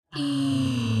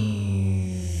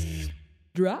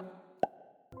Eavesdrop.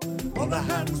 All the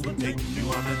hands will take you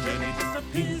on a journey just a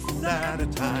piece at a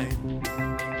time.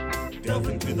 Delve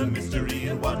into the mystery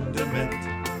and wonderment.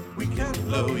 We can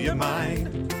blow your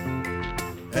mind.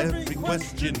 Every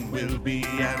question will be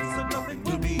answered. Nothing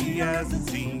will be as it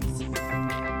seems.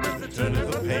 At the turn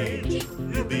of the page,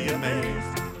 you'll be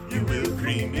amazed. You will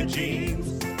cream your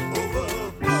jeans.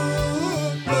 Overboard,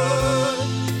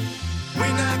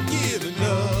 we're not giving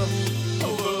up.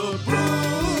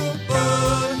 Overboard,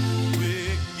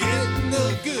 we're getting the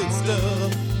good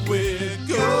stuff. We're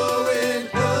going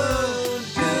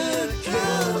undercover.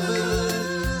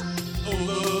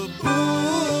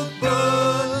 Overboard,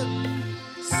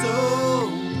 so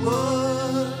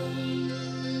what?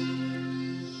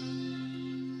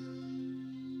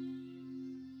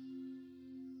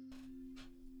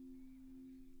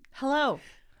 Hello.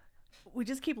 We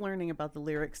just keep learning about the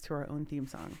lyrics to our own theme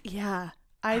song. Yeah,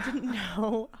 I didn't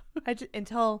know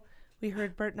until we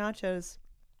heard Bert Nacho's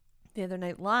the other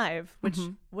night live, which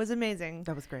was amazing.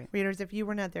 That was great. Readers, if you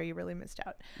were not there, you really missed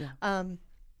out. Yeah.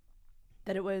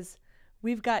 That it was,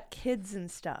 we've got kids and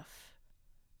stuff.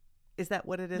 Is that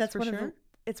what it is That's for one sure? of the,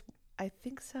 it's. I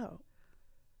think so.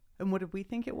 And what did we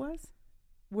think it was?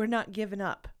 We're not giving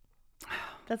up.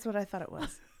 That's what I thought it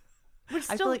was. Which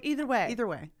I still, feel like either way, Either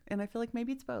way. And I feel like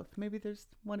maybe it's both. Maybe there's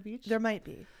one of each. there might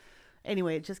be.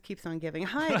 Anyway, it just keeps on giving.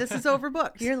 Hi, this is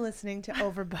Overbooked. You're listening to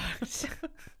Overbooked,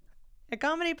 a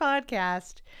comedy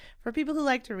podcast for people who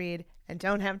like to read and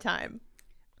don't have time.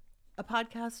 A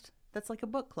podcast that's like a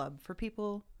book club for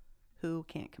people who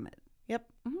can't commit. Yep.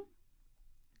 Mhm.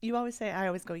 You always say, I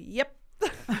always go, yep.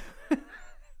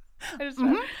 I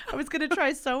was going to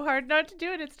try so hard not to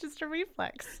do it. It's just a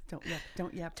reflex. Don't yep,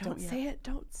 don't yep, Don't yep. say it.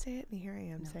 Don't say it. And here I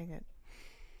am saying it.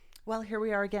 Well, here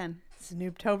we are again.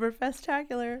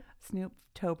 Snooptoberfestacular.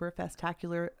 Snooptober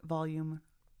Festacular Volume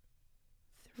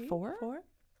 4? Four?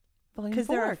 Volume Because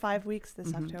there 4. are 5 weeks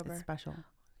this Mhm, October. It's special.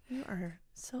 You are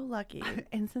so lucky.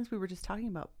 And since we were just talking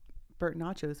about Bert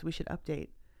Nachos, we should update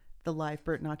the live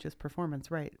Bert Nachos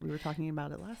performance, right? We were talking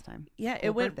about it last time. Yeah, For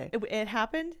it went. birthday. It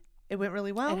happened. It went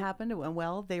really well. It happened. It went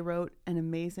well. They wrote an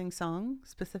amazing song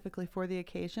specifically for the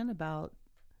occasion about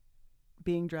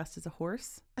being dressed as a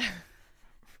horse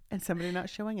and somebody not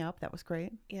showing up. That was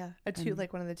great. Yeah,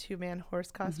 like one of the 2-man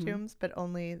horse costumes, but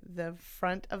only the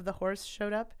front of the horse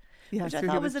showed up. Yeah, Which I so he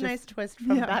thought was a just- nice twist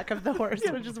from Yeah. the back of the horse,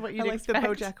 which is what you'd I like expect. the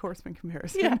BoJack Horseman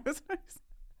comparison. Yeah. It was nice.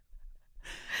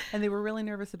 And they were really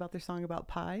nervous about their song about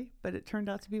pie, but it turned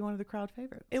out to be one of the crowd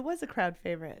favorites. It was a crowd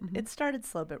favorite. It started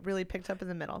slow, but really picked up in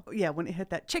the middle. Yeah, when it hit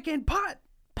that chicken pot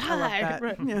I love Pie. that.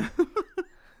 Right. Yeah.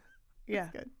 Yeah.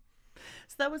 Good.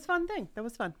 So that was fun thing. That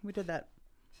was fun. We did that.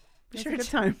 It was Sure a good did.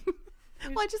 time.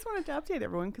 Well, I just wanted to update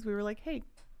everyone because we were like, hey,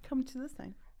 come to this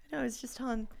thing. I know, it's just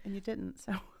telling, And you didn't.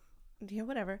 So yeah,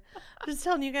 whatever. I'm just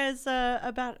telling you guys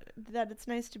about that. It's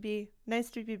nice to be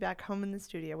back home in the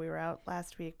studio. We were out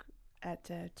last week at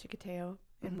Chikateo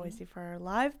in Boise for our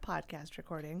live podcast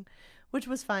recording, which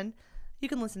was fun. You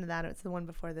can listen to that. It's the one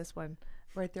before this one.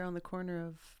 right there on the corner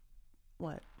of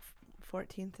what?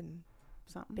 14th and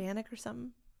Something. Bannock or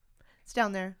something. It's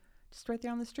down there. Just right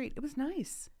there on the street. It was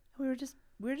nice. We were just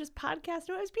podcasting.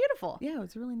 It was beautiful. Yeah, it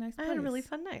was a really nice I place. had a really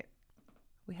fun night.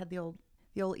 We had the old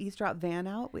eavesdrop van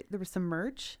out. There was some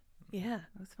merch. Yeah,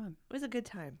 It was fun. it was a good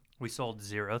time. We sold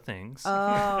 0 things.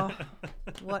 Oh,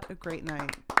 what a great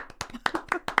night.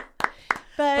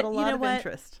 But But a you lot know of what?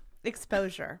 interest.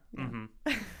 Exposure. hmm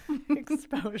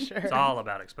Exposure. It's all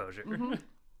about exposure.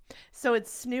 So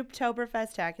it's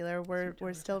Snooptoberfestacular.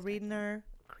 We're still reading our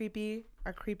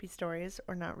creepy stories,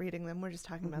 or not reading them. We're just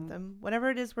talking about them. Whatever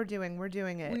it is we're doing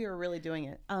it. We are really doing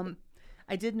it.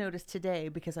 I did notice today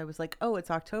because I was like, oh,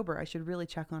 it's October. I should really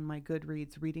check on my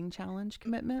Goodreads reading challenge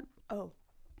commitment. Oh,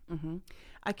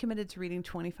 I committed to reading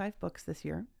 25 books this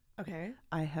year. okay.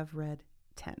 I have read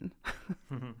 10.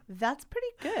 That's pretty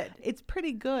good. It's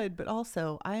pretty good, but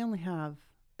also I only have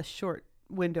a short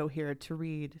window here to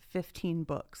read 15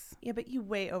 books. Yeah, but you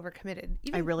way overcommitted.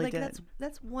 I really like, did.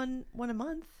 That's one a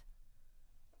month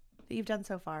that you've done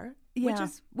so far. Yeah,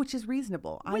 which is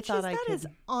reasonable. I thought that I is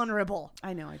could. honorable.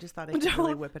 I know. I just thought I could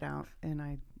really whip it out, and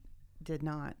I did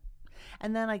not.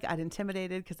 And then I got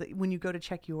intimidated because when you go to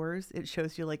check yours, it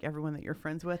shows you like everyone that you're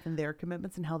friends with and their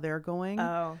commitments and how they're going.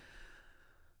 Oh,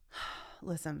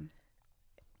 Listen,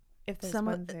 if there's some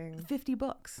one thing. 50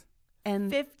 books, and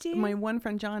 50? My one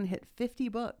friend John hit 50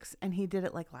 books, and he did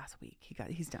it like last week.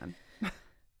 He's done,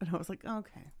 and I was like,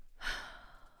 okay.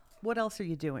 What else are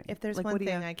you doing? If there's like, one what do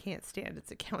thing you... I can't stand, it's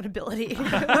accountability.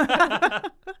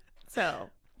 So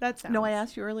that's No, I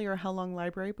asked you earlier how long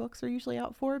library books are usually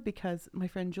out for because my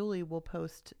friend Julie will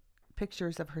post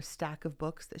pictures of her stack of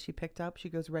books that she picked up. She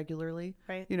goes regularly,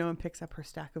 Right. and picks up her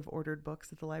stack of ordered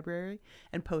books at the library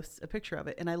and posts a picture of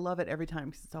it. And I love it every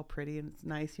time because it's all pretty and it's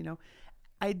nice,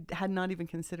 I had not even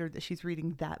considered that she's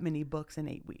reading that many books in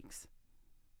 8 weeks.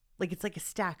 Like, it's like a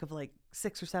stack of like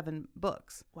 6 or 7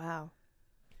 books. Wow.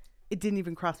 It didn't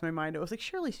even cross my mind. It was like,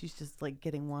 surely she's just like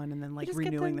getting one and then like just get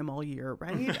renewing them all year,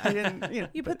 right? I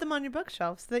didn't, You put them on your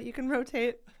bookshelf so that you can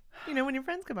rotate. When your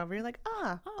friends come over, you're like,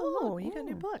 look, you got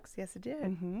new ooh. books. Yes, I did.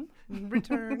 Mm-hmm.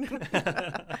 Return.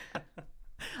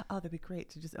 Oh, that'd be great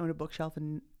to just own a bookshelf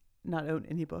and not own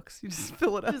any books. You just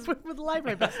fill it up. Just with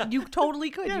library books. You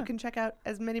totally could. Yeah. You can check out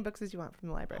as many books as you want from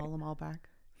the library. Haul them all back.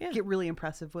 Yeah. Get really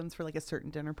impressive ones for like a certain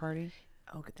dinner party.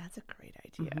 Oh, that's a great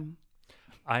idea. Mhm.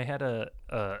 I had a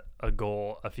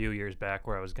goal a few years back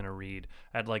where I was gonna read.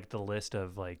 I had like the list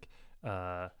of like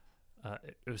it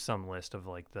was some list of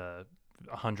like the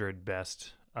 100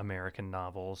 best American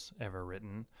novels ever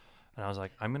written, and I was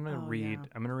like, I'm gonna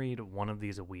read one of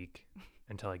these a week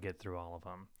until I get through all of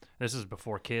them. This is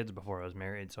before kids, before I was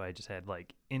married, so I just had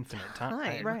like infinite time. I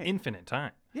had Right. Infinite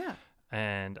time. Yeah.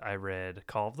 And I read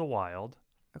Call of the Wild,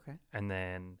 Okay. and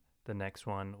then the next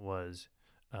one was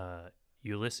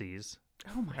Ulysses.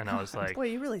 Oh my And God. I was like, Boy,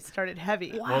 you really started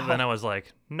heavy. well, then I was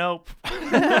like, nope.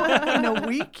 In a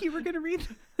week you were going to read?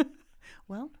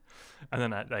 Well, And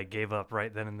then I gave up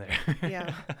right then and there.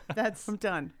 Yeah, that's I'm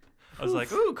done. I was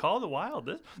like, ooh, Call of the Wild.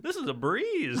 This is a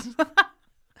breeze.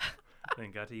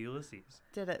 Then got to Ulysses.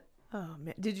 Did it. Oh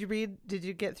man, did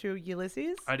you get through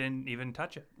Ulysses? I didn't even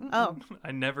touch it. Oh,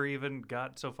 I never even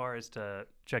got so far as to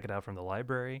check it out from the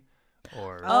library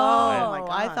or oh, my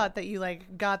I God. thought that you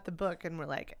like got the book and were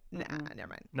like, nah, never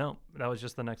mind. no, that was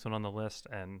just the next one on the list,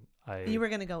 and You were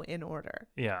gonna go in order.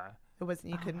 yeah. It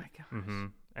wasn't. You Oh couldn't. my God. Mm-hmm.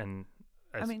 And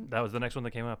I mean- that was the next one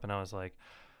that came up, and I was like,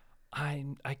 I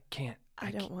can't.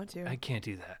 I don't want to. I can't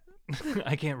do that.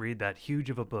 I can't read that huge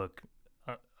of a book.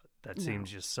 That seems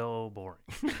just so boring.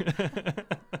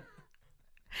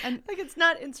 And like it's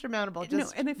not insurmountable.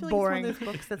 Just and I feel like boring. it's one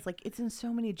of those books that's like it's in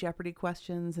so many Jeopardy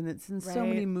questions and it's in so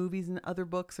many Right. movies and other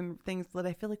books and things that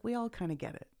I feel like we all kind of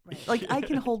get it. Like I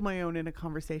can hold my own in a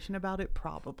conversation about it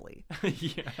probably.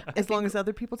 Yeah. As long as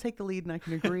other people take the lead and I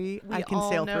can agree, we I can all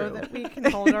sail know through. that we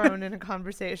can hold our own in a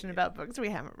conversation about books we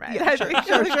haven't read. Yeah, sure.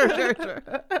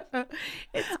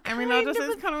 It's I mean, that kind just of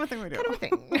is kind of a thing we do. kind of a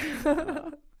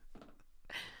thing.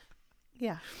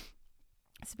 Yeah.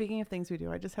 Speaking of things we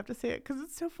do, I just have to say it because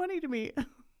it's so funny to me.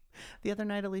 The other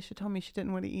night, Alicia told me she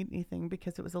didn't want to eat anything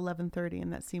because it was 11:30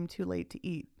 and that seemed too late to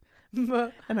eat.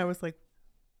 And I was like,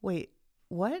 wait,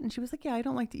 what? And she was like, yeah, I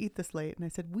don't like to eat this late. And I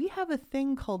said, we have a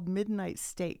thing called midnight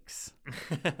steaks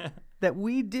that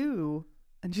we do.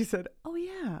 And she said, oh,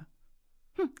 yeah.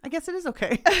 I guess it is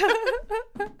okay.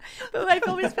 But I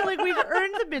always feel like we've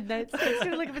earned the midnight steaks.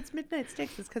 Like if it's midnight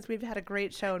steaks, it's because we've had a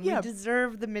great show and Yeah. we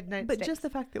deserve the midnight But steaks. just the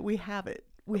fact that we have it.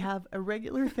 We have a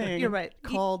regular thing You're right.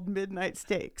 called midnight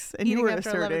steaks. And Eating you were after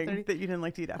asserting 11:30. that you didn't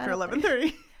like to eat after don't like-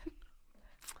 11:30.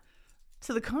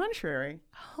 To the contrary.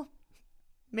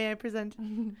 May I present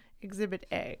Exhibit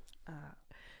A?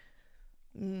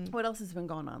 What else has been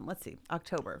going on? Let's see.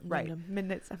 October. Right. No,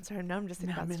 midnight. I'm sorry. Now I'm just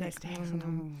thinking about midnight steaks. steaks.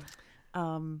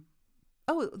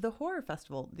 The horror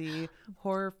festival, the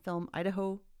horror film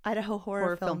Idaho Idaho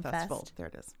Horror Film Festival. Fest There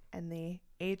it is. and the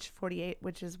H48,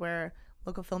 which is where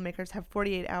local filmmakers have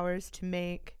 48 hours to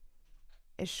make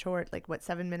a short, like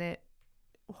 7-minute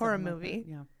horror Something like movie.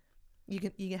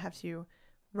 that. You have to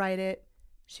write it,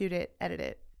 shoot it, edit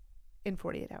it in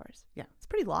 48 hours. Yeah. It's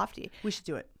pretty lofty. We should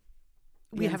do it.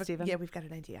 We and have Steven? we've got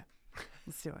an idea.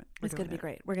 Let's do it. It's going to be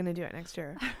great. We're going to do it next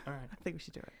year. All right. I think we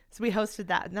should do it. So we hosted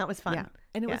that and that was fun. Yeah.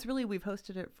 And it Yeah. was really, we've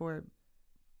hosted it for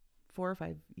 4 or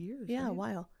 5 years. Yeah, a right?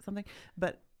 while. Something.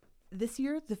 But this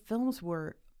year, the films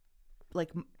were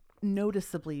like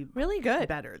noticeably Really good.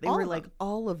 better. They All were of like them.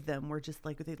 all of them were just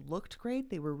like they looked great.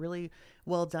 They were really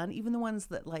well done. Even the ones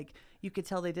that like you could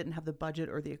tell they didn't have the budget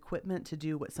or the equipment to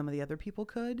do what some of the other people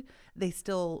could. They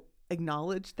still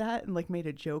acknowledged that and like made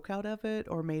a joke out of it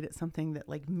or made it something that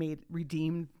like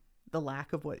redeemed the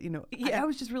lack of what Yeah. I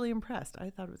was just really impressed. I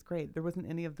thought it was great. There wasn't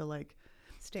any of the like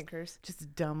Stinkers.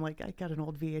 just dumb like I got an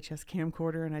old VHS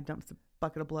camcorder and I dumped a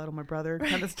bucket of blood on my brother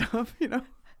kind of stuff.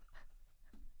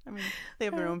 I mean, they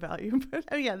have their own value, but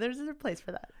Oh, yeah, there's a place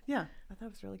for that. yeah, I thought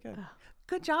it was really good.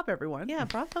 Good job, everyone. Yeah,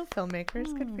 bravo,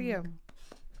 filmmakers. Good for you.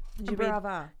 Did you,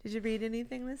 did you read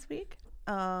anything this week?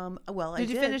 Well, Did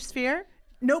you finish Sphere?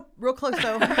 Nope, real close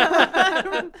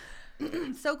though.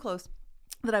 So close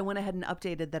that I went ahead and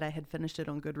updated that I had finished it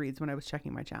on Goodreads when I was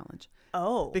checking my challenge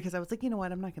Oh. because I was like, you know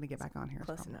what, I'm not going to get back on here. It's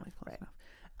Close probably enough, close right.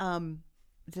 enough.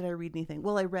 Did I read anything?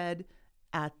 Well, I read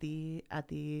at the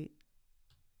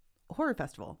horror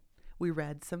festival. We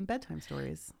read some bedtime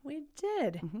stories. We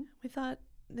did. Mhm. We thought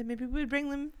that maybe we would bring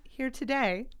them here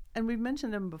today. And we've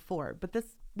mentioned them before, but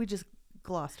this we just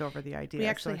glossed over the idea. We so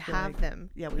actually I feel have like- them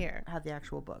Yeah, we here. have the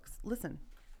actual books. Listen,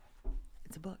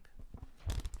 it's a book.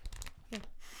 Yeah.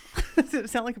 Does it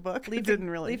sound like a book? It didn't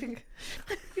really. You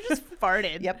just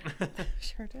farted. Yep.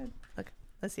 Sure did. Look,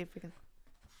 let's see if we can.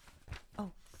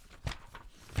 Oh.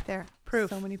 There. Proof.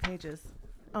 So many pages.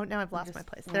 Oh, now I've lost just- my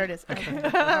place. There it is. Okay.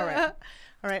 All right.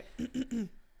 All right.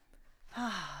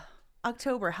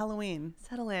 October, Halloween.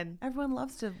 Settle in. Everyone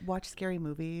loves to watch scary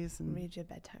movies, and Read you a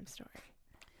bedtime story.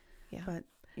 Yeah. but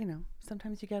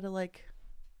sometimes you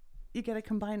gotta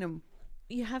combine them.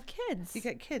 You have kids. You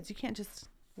get kids. You can't just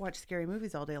watch scary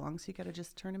movies all day long, so you gotta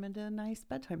just turn them into nice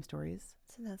bedtime stories.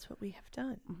 So that's what we have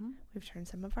done. Mm-hmm. We've turned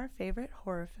some of our favorite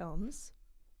horror films.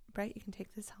 Brett, you can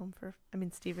take this home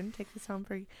Stephen, take this home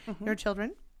for your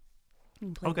children. You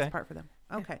can play Okay. this part for them.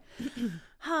 Okay.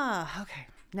 Okay.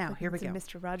 Now, here we Some go.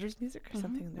 Mr. Rogers music or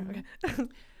something in there. Okay.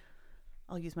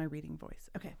 I'll use my reading voice.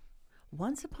 Okay.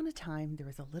 Once upon a time, there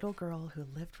was a little girl who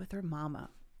lived with her mama,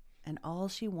 and all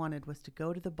she wanted was to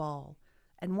go to the ball.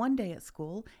 And one day at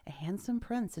school, a handsome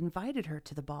prince invited her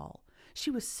to the ball. She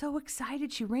was so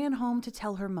excited she ran home to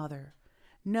tell her mother.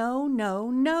 No, no,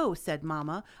 no, said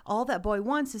Mama. All that boy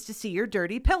wants is to see your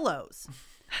dirty pillows.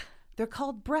 They're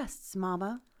called breasts,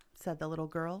 Mama, said the little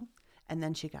girl. And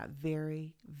then she got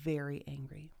very, very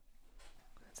angry.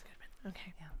 That's a good one.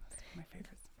 Okay. Yeah, that's one of my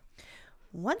favorites.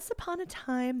 Once upon a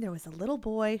time, there was a little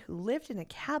boy who lived in a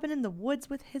cabin in the woods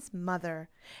with his mother.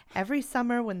 Every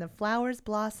summer, when the flowers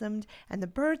blossomed and the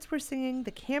birds were singing,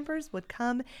 the campers would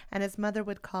come and his mother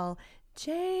would call,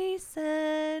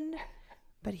 Jason.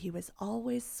 But he was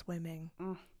always swimming.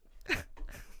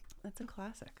 That's a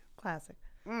classic. Classic.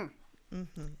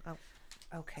 Mm-hmm. Oh,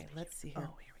 Okay, let's see here. here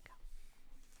we go.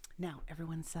 Now,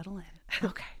 everyone settle in.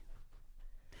 Okay.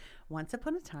 Once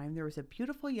upon a time, there was a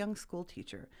beautiful young school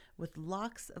teacher with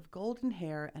locks of golden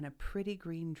hair and a pretty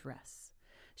green dress.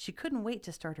 She couldn't wait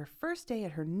to start her first day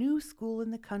at her new school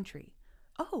in the country.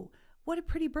 Oh, what a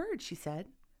pretty bird, she said.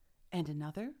 And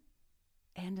another,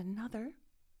 and another,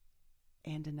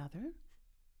 and another,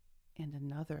 and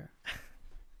another.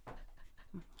 I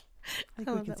think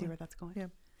I we love can that see one. where that's going. Yeah.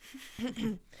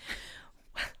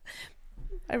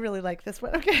 I really like this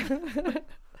one. Okay.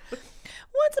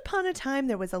 Once upon a time,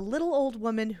 there was a little old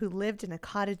woman who lived in a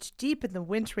cottage deep in the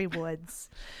wintry woods.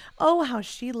 Oh, how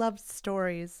she loved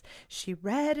stories. She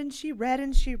read and she read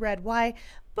and she read. Why,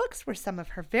 books were some of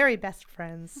her very best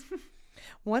friends.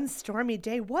 One stormy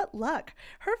day, what luck!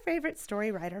 Her favorite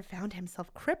story writer found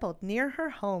himself crippled near her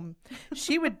home.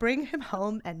 She would bring him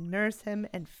home and nurse him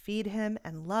and feed him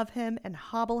and love him and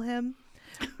hobble him.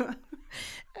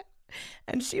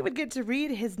 And she would get to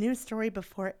read his new story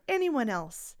before anyone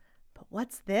else. But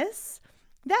what's this?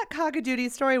 That cock-a-doodle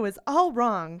story was all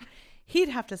wrong. He'd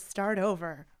have to start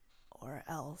over, or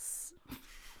else.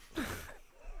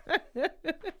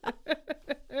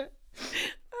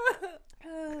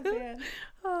 Oh, man.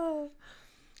 Oh.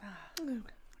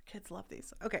 Kids love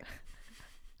these. Okay.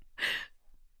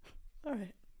 All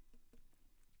right.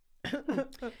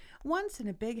 Once in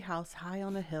a big house high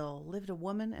on a hill lived a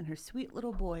woman and her sweet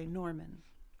little boy, Norman.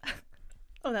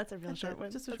 Oh, that's a real That's short it.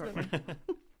 one. Just a That's short good. one.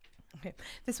 Okay.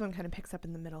 This one kind of picks up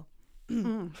in the middle.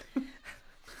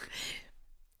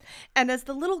 And as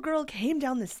the little girl came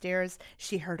down the stairs,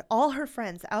 she heard all her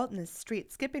friends out in the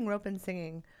street skipping rope and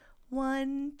singing,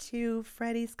 1, 2,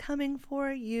 Freddy's coming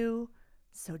for you.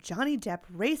 So Johnny Depp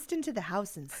raced into the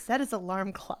house and set his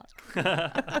alarm clock.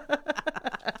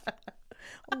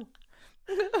 Oh.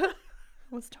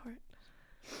 Almost tore it.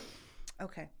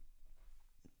 Okay.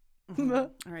 All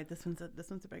right, this one's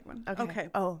a big one. Okay.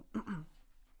 Oh.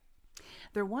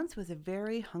 There once was a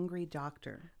very hungry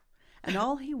doctor, and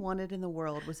all he wanted in the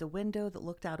world was a window that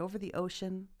looked out over the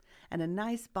ocean and a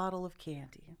nice bottle of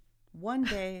candy. One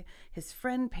day, his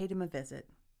friend paid him a visit.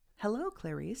 Hello,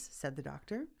 Clarice, said the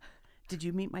doctor. Did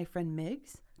you meet my friend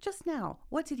Miggs? Just now.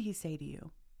 What did he say to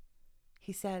you?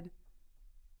 He said,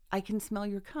 I can smell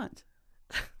your cunt.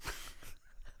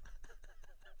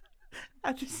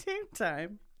 At the same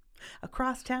time,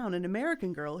 across town, an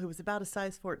American girl who was about a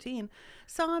size 14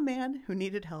 saw a man who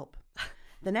needed help.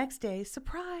 The next day,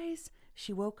 surprise,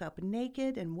 she woke up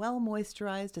naked and well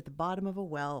moisturized at the bottom of a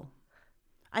well.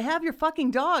 I have your fucking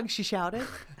dog, she shouted.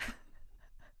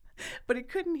 But he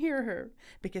couldn't hear her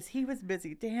because he was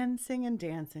busy dancing and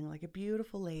dancing like a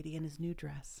beautiful lady in his new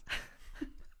dress.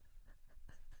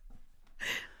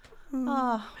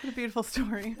 Oh, what a beautiful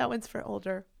story. That one's for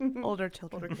older children. Older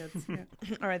kids. Yeah.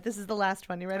 All right, this is the last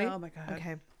one. You ready? Oh, my God.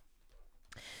 Okay.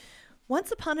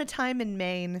 Once upon a time in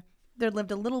Maine, there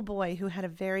lived a little boy who had a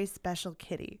very special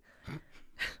kitty.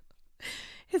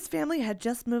 His family had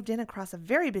just moved in across a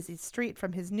very busy street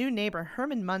from his new neighbor,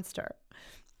 Herman Munster.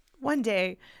 One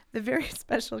day, the very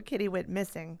special kitty went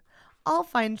missing. "I'll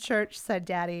find Church," said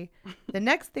Daddy. The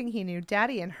next thing he knew,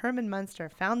 Daddy and Herman Munster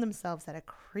found themselves at a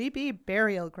creepy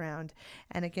burial ground,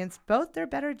 and against both their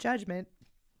better judgment,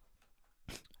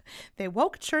 they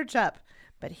woke Church up,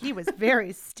 but he was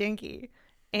very stinky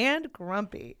and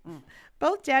grumpy.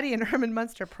 Both Daddy and Herman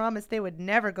Munster promised they would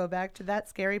never go back to that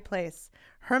scary place.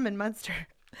 Herman Munster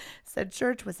said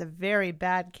Church was a very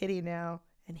bad kitty now,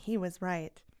 and he was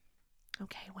right.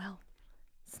 Okay, well,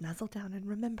 snuzzle down and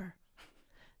remember,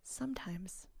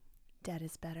 sometimes dead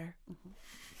is better.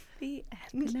 The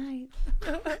end. Good night.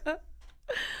 Isn't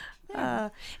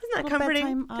that Little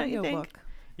comforting? bedtime Don't you think? audiobook.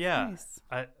 Yeah.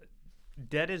 Nice.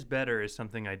 Dead is better is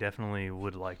something I definitely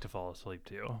would like to fall asleep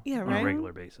to. Yeah, On right? a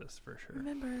regular basis, for sure.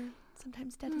 Remember,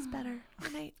 sometimes dead is better.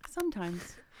 Good night.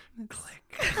 Sometimes.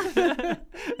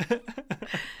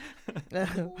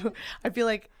 I feel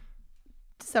like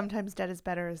sometimes dead is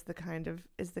better is the kind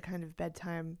of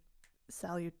bedtime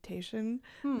salutation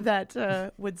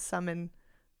that would summon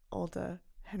old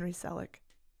Henry Selick.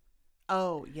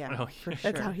 Oh, yeah. Oh, for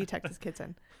That's sure. how he tucked his kids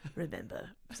in. Remember,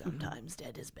 sometimes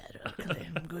dead is better.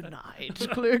 Clem, good night.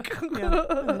 Click. Yeah.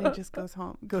 And then he just goes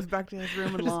home, goes back to his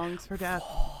room and longs for death.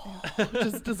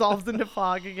 Just dissolves into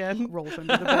fog again. Rolls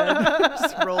under the bed.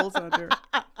 Just rolls under.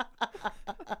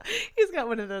 He's got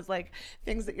one of those like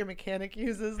things that your mechanic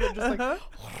uses that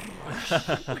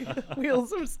just like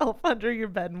wheels himself under your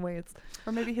bed and waits.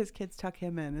 Or maybe his kids tuck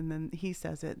him in and then he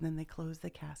says it and then they close the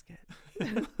casket.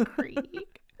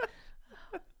 Creak.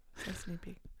 So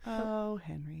snoopy. Oh,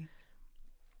 Henry.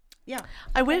 Yeah.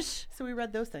 I wish So we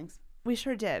read those things. we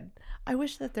sure did. I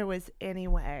wish that there was any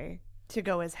way to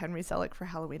go as Henry Selick for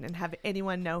Halloween and have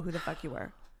anyone know who the fuck you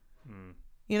were.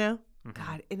 You know?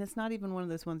 God, and it's not even one of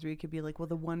those ones where you could be like, well,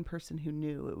 the one person who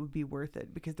knew, it would be worth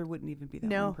it, because there wouldn't even be that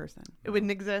No. one person. It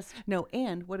wouldn't exist. No,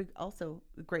 and also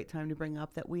a great time to bring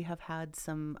up that we have had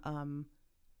some,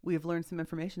 we have learned some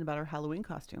information about our Halloween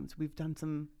costumes. We've done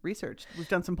some research. We've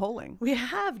done some polling. We've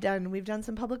done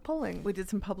some public polling. We did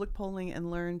some public polling and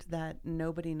learned that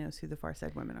nobody knows who the Far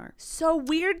Side Women are. So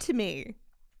weird to me.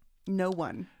 No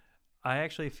one. I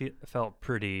actually felt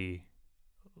pretty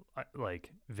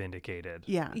like vindicated.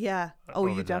 Yeah. Yeah. Oh, over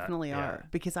you that, definitely yeah. are.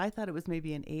 Because I thought it was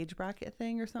maybe an age bracket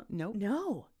thing or something. Nope.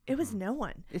 No, it was no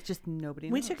one. It's just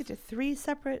nobody We knows. took it to 3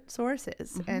 separate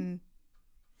sources and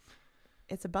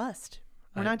it's a bust.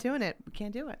 We're not doing it. We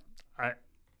can't do it. I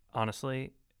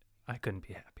honestly, I couldn't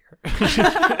be happier.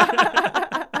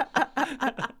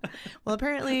 Well,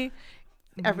 apparently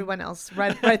everyone else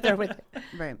right there with it.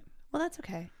 Right. Well, that's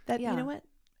okay. That Yeah. you know what?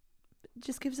 It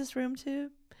just gives us room to.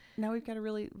 Now we've got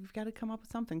to come up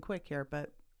with something quick here,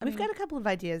 but We've got a couple of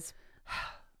ideas we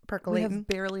percolating. have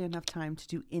barely enough time to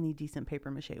do any decent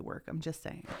paper mache work. I'm just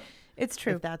saying. It's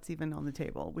true. If that's even on the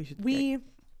table, we should We get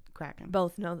cracking.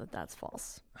 both know that that's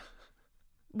false.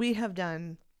 We have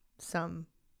done some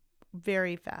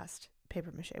very fast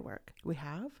paper mache work. We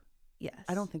have? Yes.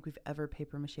 I don't think we've ever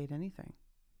paper mached anything.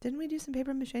 Didn't we do some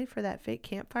paper mache for that fake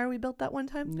campfire we built that one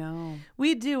time? No.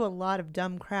 We do a lot of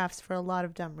dumb crafts for a lot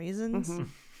of dumb reasons.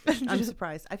 I'm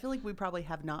surprised. I feel like we probably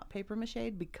have not paper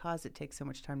mached because it takes so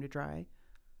much time to dry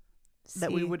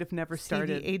that we would have never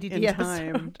started ADD in episode.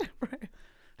 time. Right.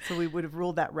 So we would have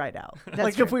ruled that right out. That's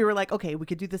like if true. we were like, okay, we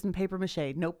could do this in paper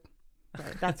mache. Nope.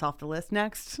 Right, that's off the list.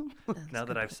 Next. Now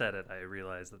that I've said it, I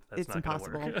realize that that's It's not going to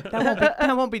impossible. work.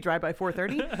 That won't be dry by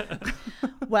 4:30.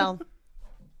 Well,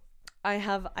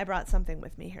 I brought something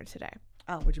with me here today.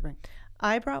 Oh, what'd you bring?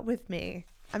 I brought with me,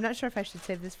 I'm not sure if I should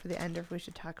save this for the end or if we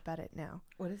should talk about it now.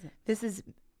 What is it? This is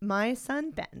my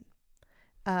son,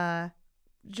 Ben.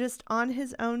 Just on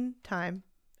his own time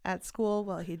at school,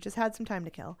 well, he just had some time to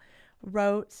kill,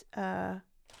 wrote a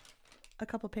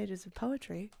couple pages of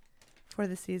poetry for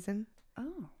the season.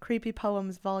 Oh, Creepy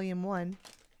Poems Volume 1.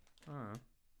 Oh.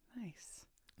 nice.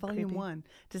 Volume Creepy. 1.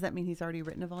 Does that mean he's already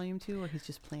written a volume 2 or he's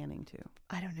just planning to?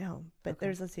 I don't know, but Okay.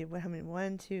 there's, let's see, how many?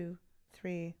 1, 2,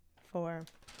 3, 4,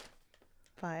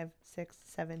 5, 6,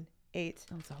 7, 8.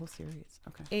 Oh, it's a whole series.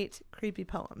 Okay. 8 creepy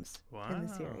poems in the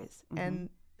Wow. series. Mhm. And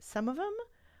some of them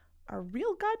are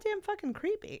real goddamn fucking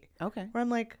creepy. Okay. Where I'm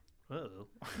like, Whoa.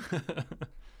 Well,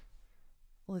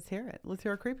 let's hear it. Let's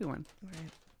hear a creepy one. all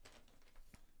right.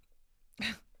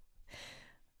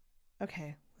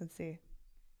 Okay, let's see.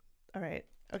 All right,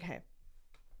 okay.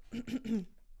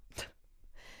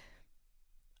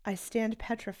 I stand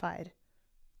petrified,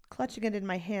 clutching it in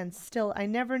my hands. Still, I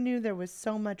never knew there was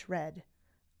so much red.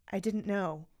 I didn't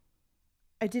know.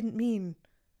 I didn't mean.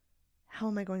 how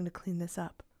am I going to clean this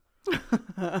up?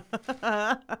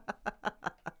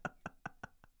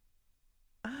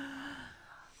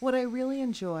 What I really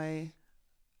enjoy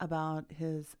about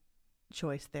his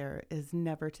choice there is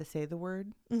never to say the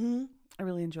word. Mm-hmm. I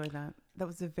really enjoy that. That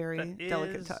was a very That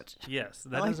delicate is- touch. Yes,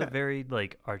 I that like is a that. very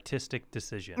like artistic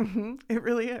decision. Hmm. It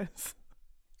really is.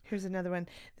 Here's another one.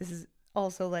 This is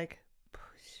also like,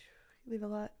 leave a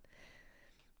lot.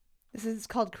 This is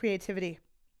called creativity.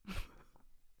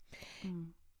 Mm.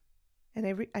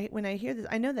 And when I hear this,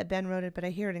 I know that Ben wrote it, but I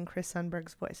hear it in Chris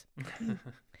Sundberg's voice.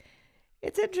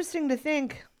 It's interesting to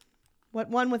think what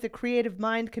one with a creative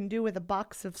mind can do with a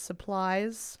box of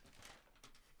supplies.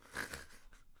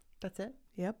 That's it.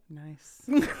 Yep. Nice.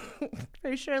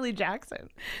 Very Shirley Jackson.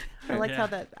 I like Yeah.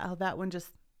 how that one just,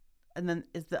 and then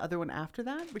is the other one after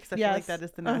that? Because I feel like Yes. that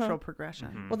is the Uh-huh. natural progression.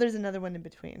 Mhm. Well, there's another one in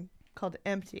between called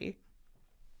Empty.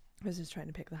 I was just trying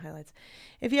to pick the highlights.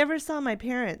 If you ever saw my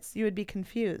parents, you would be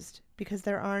confused because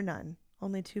there are none.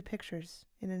 Only 2 pictures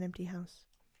in an empty house.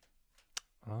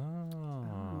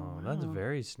 Oh, that's wow.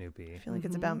 very I Snoopy. feel like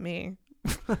it's about me.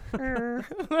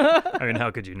 I mean, how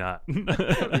could you not?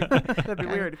 That'd be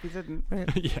weird if you didn't.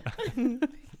 Yeah,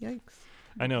 Yikes.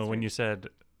 I know. When you said,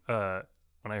 when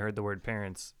I heard the word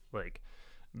parents, like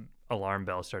alarm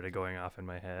bells started going off in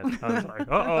my head. I was like,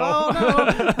 Oh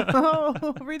no!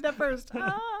 Oh, read that first.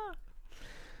 Ah.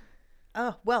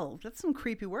 Oh well, that's some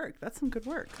creepy work. That's some good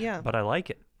work. Yeah. But I like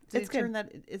it. Did It's he turn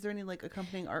that? Is there any like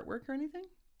accompanying artwork or anything?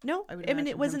 No, I I, would mean imagine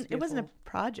it him wasn't. to be It a wasn't a full-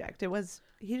 project. It was.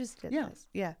 He just did Yeah. this.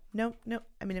 Yeah. No.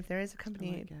 I mean, if there is I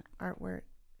accompanying like it. artwork,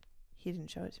 he didn't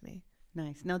show it to me.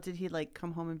 Nice. Now, did he like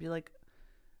come home and be like,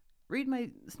 "Read my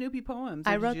Snoopy poems"? Or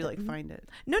I did wrote you them. like find it?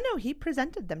 No. He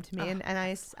presented them to me, Oh, and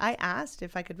I asked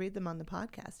if I could read them on the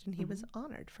podcast, and he was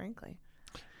honored. Frankly,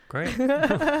 Great.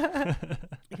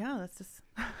 Yeah, that's just.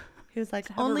 he was like,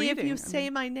 have a "Only if reading, you I say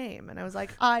mean- my name," and I was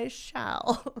like, "I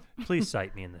shall." Please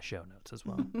cite me in the show notes as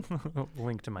well.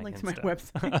 Link to my Link to Insta. my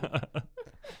website.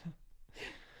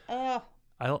 Oh,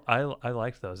 I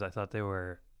liked those. I thought they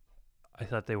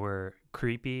were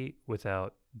creepy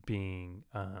without being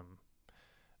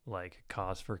like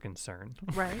cause for concern.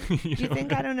 right. You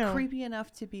think? I don't know. Creepy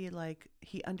enough to be like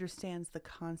he understands the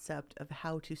concept of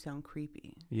how to sound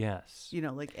creepy. Yes. You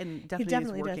know, like and definitely,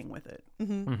 definitely is does. working with it.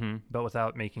 Mm-hmm. Mm-hmm. But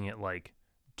without making it like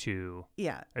too.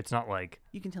 Yeah, It's not like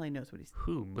you can tell he knows what he's.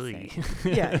 who boy.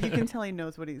 Yeah, you can tell he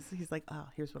knows what he's like. Oh,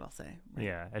 here's what I'll say. Right.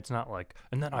 Yeah, it's not like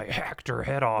and then I hacked her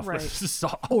head off Right. with a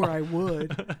saw. Or I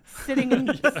would. Sitting in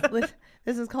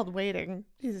this is called waiting.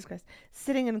 Jesus Christ.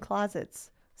 Sitting in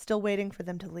closets, still waiting for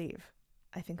them to leave.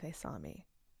 I think they saw me.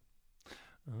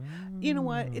 You know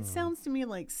what? Oh. It sounds to me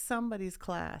like somebody's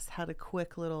class had a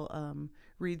quick little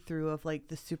read through of like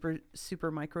the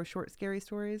super micro short scary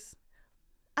stories.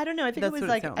 I don't know. I think That's it was what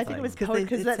it like sounds I think like. it was 'Cause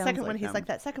because it that sounds second like one he's them. like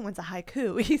that second one's a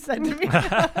haiku. He said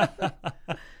to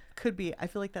me. Could be. I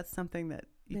feel like that's something that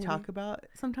you Maybe. talk about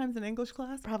sometimes in English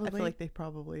class. I Probably. feel like they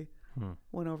probably Hmm.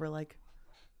 went over like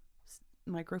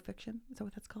microfiction. Is that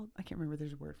what that's called? I can't remember.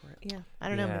 There's a word for it. Yeah, I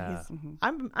don't know, but Yeah. he's. Mhm.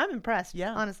 I'm impressed.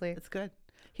 Yeah. honestly. It's good.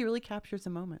 He really captures a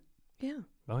moment. Yeah,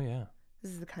 Oh yeah.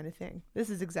 this is the kind of thing. This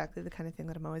is exactly the kind of thing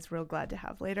that I'm always real glad to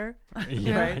have later.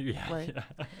 Yeah, Right, yeah, right.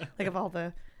 yeah. Like of all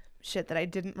the shit that I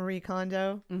didn't Marie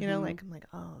Kondo. You know, Mhm. like I'm like,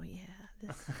 oh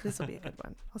yeah, this will be a good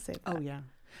one. I'll save that. Oh yeah.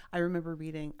 I remember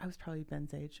reading, I was probably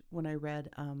Ben's age when I read,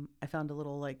 I found a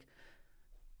little like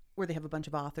where they have a bunch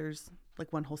of authors,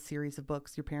 like one whole series of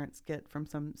books your parents get from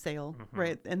some sale,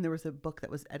 right? And there was a book that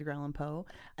was Edgar Allan Poe,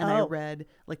 and I Oh. read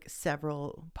like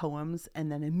several poems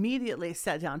and then immediately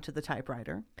sat down to the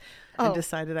typewriter Oh. and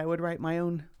decided I would write my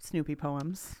own Snoopy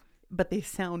poems. But they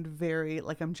sound very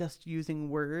like I'm just using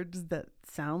words that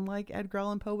sound like Edgar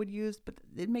Allan Poe would use, but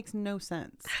it makes no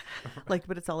sense. Like,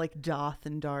 but it's all like doth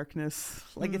and darkness,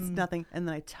 like it's nothing. And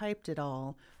then I typed it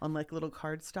all on like little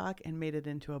cardstock and made it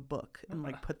into a book and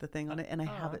like put the thing on it. And I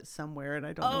have it somewhere, and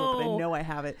I don't know it, but I Oh. know I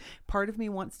have it. Part of me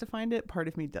wants to find it, part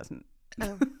of me doesn't.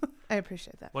 Oh, I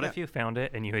appreciate that. What if you found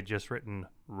it and you had just written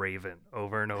Raven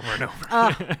over and over and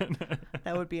over?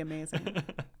 That would be amazing.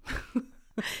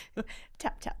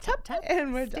 Tap tap tap tap,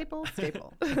 and we're done.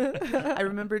 Staple. I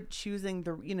remember choosing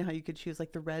you know how you could choose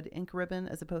like the red ink ribbon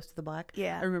as opposed to the black?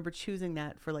 Yeah. I remember choosing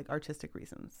that for like artistic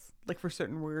reasons. Like for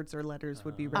certain words or letters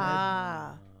would be red.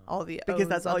 Ah, all the because O's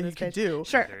that's on all you this could page. do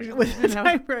Sure, There you with the You know,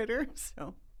 typewriter.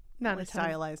 So not I a ton of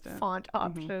stylized it. font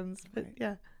options, but Right.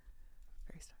 yeah,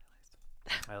 Very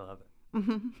stylized. I love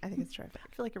it. I think it's terrific.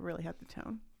 I feel like it really had the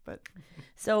tone. But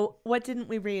So, what didn't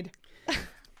we read?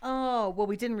 oh well,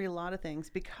 we didn't read a lot of things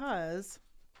because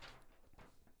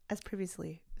As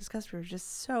previously because we were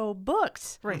just so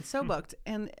booked. Right, so booked.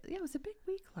 And yeah, it was a big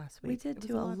week last week. We did It was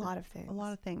do a lot of things. A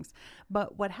lot of things.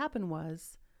 But what happened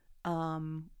was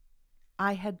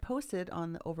I had posted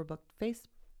on the Overbooked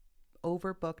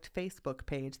Facebook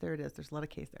page. There it is. There's a lot of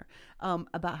K's there.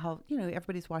 About how,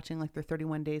 everybody's watching like their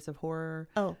 31 days of horror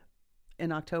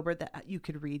in October, that you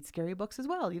could read scary books as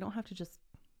well. You don't have to just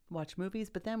watch movies.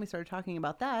 But then we started talking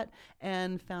about that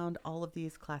and found all of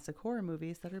these classic horror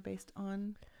movies that are based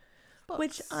on books.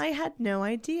 Which I had no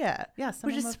idea. Yeah,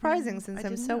 which is surprising since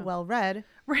I'm so well read.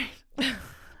 Right.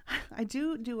 I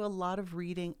do a lot of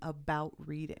reading about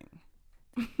reading.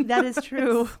 That is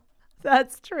true.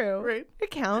 That's true. Right. It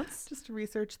counts. Just to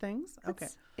research things. Okay.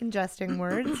 It's ingesting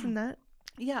words and that.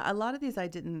 Yeah, a lot of these I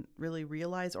didn't really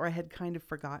realize, or I had kind of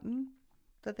forgotten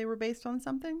that they were based on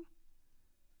something.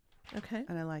 Okay.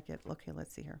 And I like it. Okay,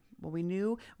 let's see here. Well,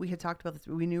 we had talked about this.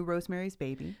 We knew Rosemary's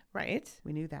Baby. Right.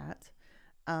 We knew that.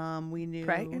 We knew.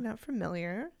 Right. You're not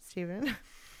familiar, Stephen.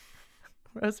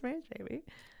 Rosemary's Baby.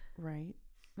 Right.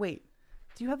 Wait.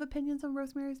 Do you have opinions on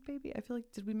Rosemary's Baby? I feel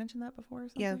like, did we mention that before or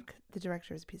something? Yeah, the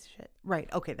director is a piece of shit. Right.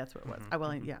 Okay, that's what it was. I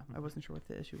wasn't sure what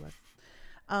the issue was.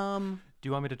 Do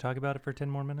you want me to talk about it for 10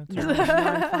 more minutes? No,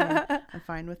 I'm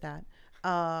fine with that.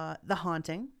 The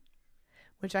Haunting,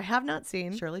 Which I have not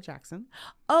seen. Shirley Jackson.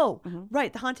 Oh,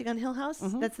 right. The Haunting on Hill House.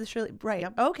 Mhm. That's the Shirley. Right.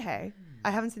 Yep. Okay.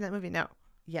 I haven't seen that movie. No.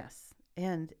 Yes.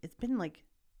 And it's been like,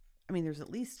 there's at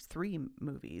least 3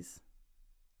 movies.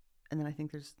 And then I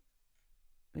think there's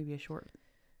maybe a short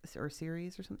or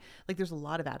series or something. Like there's a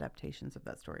lot of adaptations of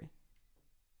that story.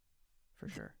 For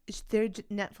sure.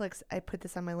 Netflix, I put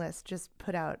this on my list, just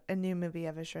put out a new movie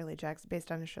of a Shirley Jackson,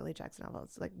 based on a Shirley Jackson novel.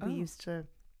 It's like we used to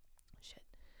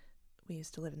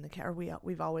live in the or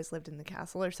we've always lived in the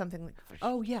castle or something like.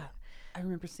 Oh yeah, I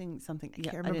remember seeing something. I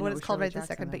can't remember what it's called right this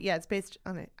second, but yeah, it's based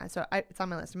on it. So it's on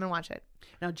my list. I'm gonna watch it.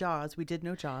 Now Jaws, we did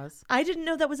know Jaws. I didn't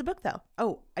know that was a book though.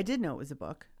 Oh, I did know it was a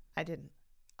book. I didn't.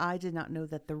 I did not know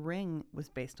that The Ring was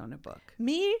based on a book.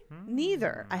 Me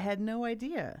neither. I had no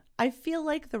idea. I feel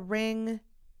like The Ring.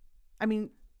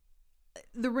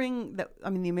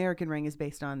 The American Ring is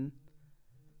based on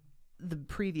the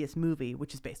previous movie,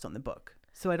 which is based on the book.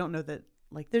 So I don't know that,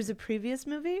 like... There's a previous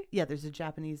movie? Yeah, there's a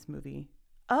Japanese movie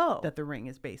that The Ring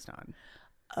is based on.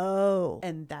 Oh.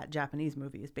 And that Japanese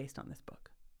movie is based on this book.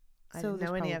 I didn't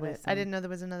know any of it. I didn't know there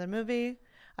was another movie.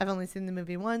 I've only seen the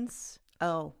movie once.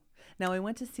 Oh. Now, I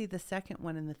went to see the second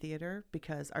one in the theater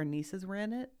because our nieces were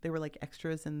in it. They were like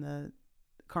extras in the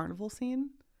carnival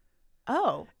scene.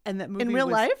 Oh. And that movie in real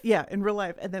life? Yeah, in real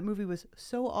life. And that movie was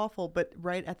so awful, but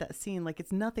right at that scene,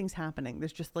 like nothing's happening.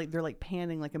 There's just like, they're like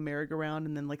panning like a merry-go-round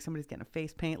and then like somebody's getting a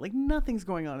face paint. Like nothing's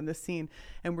going on in this scene.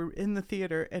 And we're in the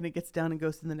theater and it gets down and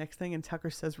goes to the next thing. And Tucker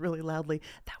says really loudly,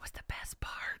 "That was the best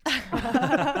part."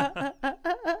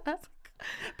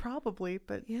 Probably,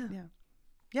 but yeah.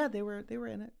 Yeah, they were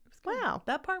in it. It was good. Wow.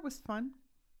 That part was fun.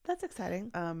 That's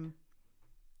exciting.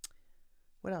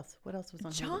 What else? What else was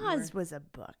on here? Jaws was a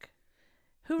book.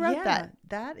 Who wrote that?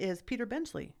 That is Peter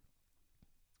Benchley.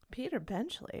 Peter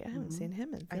Benchley. I haven't seen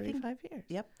him in 35 years.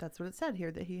 Yep, that's what it said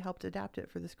here, that he helped adapt it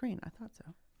for the screen. I thought so.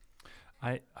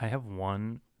 I have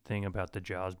one thing about the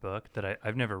Jaws book that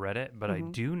I've never read it, but I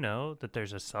do know that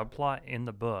there's a subplot in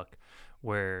the book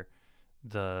where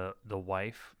the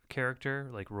wife character,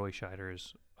 like Roy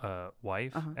Scheider's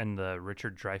wife, and the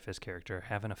Richard Dreyfuss character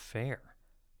have an affair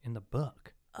in the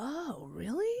book. Oh,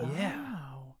 really? Yeah.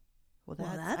 Wow. Well,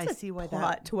 Well, I that's see a why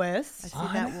plot twist. I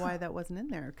see why that wasn't in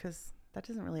there, because that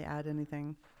doesn't really add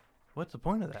anything. What's the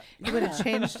point of that? It would have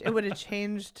changed. It would have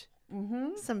changed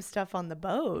some stuff on the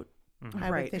boat. I would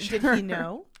Right, think. sure. Did he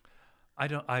know?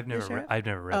 I've never sheriff? I've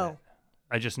never read Oh. it.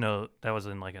 I just know that was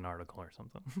in like an article or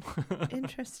something.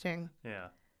 Interesting. Yeah.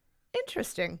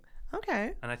 Interesting.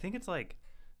 Okay. And I think it's like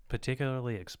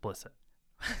particularly explicit.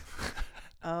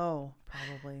 Oh,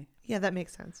 probably. Yeah, that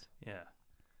makes sense. Yeah.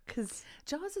 Because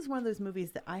Jaws is one of those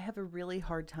movies that I have a really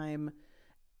hard time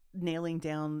nailing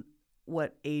down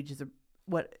what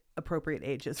appropriate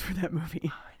age is for that movie.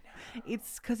 I know.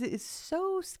 It's because it is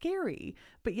so scary,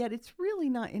 but yet it's really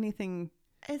not anything.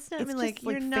 it's not It's even like just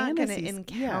like you're not going to fantasies.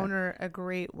 encounter a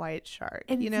great white shark.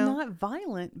 And you it's know, not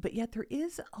violent, but yet there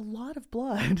is a lot of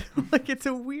blood. Like it's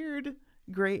a weird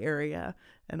gray area,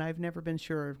 and I've never been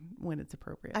sure when it's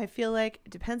appropriate. I feel like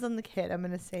it depends on the kid. I'm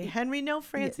going to say Henry, no,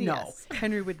 Francie, no, yes.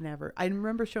 Henry would never. I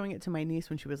remember showing it to my niece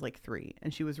when she was like 3,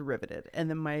 and she was riveted. And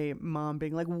then my mom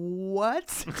being like,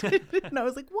 "What?" And I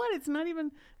was like, "What? It's not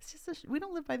even. It's just we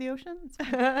don't live by the ocean." It's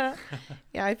fine."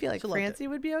 Yeah, I feel like She loved it. Francie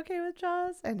would be okay with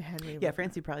Jaws, and Henry. Yeah, would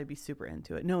Francie would probably be super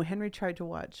into it. No, Henry tried to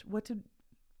watch.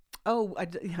 Oh, I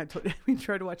told you, we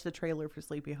tried to watch the trailer for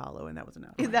Sleepy Hollow, and that was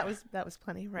enough. That was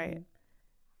plenty, right?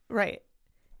 Mm-hmm. Right.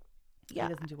 He Yeah.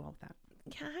 doesn't do well with that.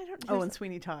 Yeah, I don't. Oh, and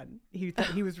Sweeney Todd. He thought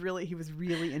he was really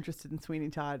interested in Sweeney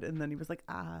Todd, and then he was like,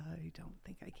 I don't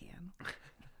think I can.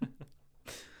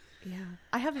 yeah,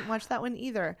 I haven't watched that one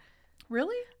either.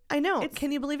 Really? I know. It's-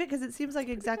 Can you believe it? Because it seems like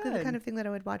exactly the good. kind of thing that I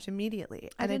would watch immediately,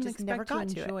 I and I didn't just never expect got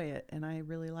to to it. enjoy it, and I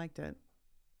really liked it.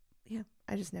 Yeah,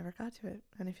 I just never got to it,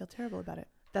 and I feel terrible about it.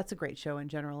 That's a great show in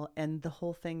general, and the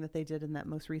whole thing that they did in that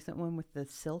most recent one with the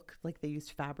silk, like they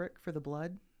used fabric for the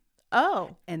blood,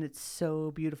 Oh, and it's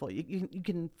so beautiful. You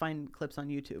can find clips on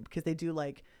YouTube because they do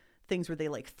like things where they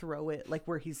like throw it, like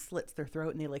where he slits their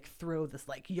throat, and they like throw this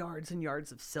like yards and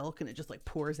yards of silk, and it just like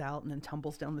pours out and then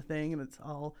tumbles down the thing, and it's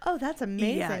all that's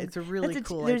amazing. Yeah, it's a really That's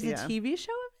cool There's idea. a TV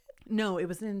show of it. No, it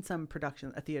was in some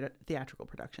production, a theatrical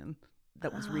production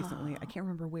that was recently. I can't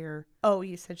remember where Oh,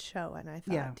 you said show, and I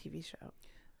thought Yeah. TV show.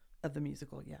 of the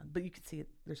musical. Yeah, but you could see it.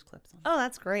 There's clips on. Oh,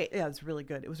 that's great. Yeah, it's really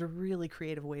good. It was a really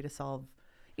creative way to solve,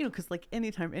 because like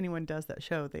anytime anyone does that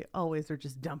show, they always are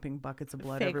just dumping buckets of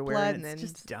blood Fake everywhere, blood, and and it's then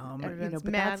just dumb. everyone's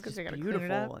But mad that's 'cause just they gotta clean it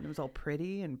beautiful, up. and it was all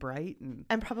pretty and bright and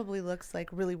And probably looks like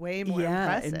really way more yeah,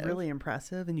 impressive. and really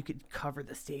impressive. And you could cover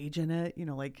the stage in it,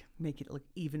 like make it look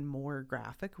even more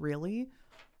graphic. Really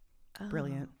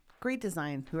brilliant, great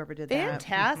design. Whoever did that,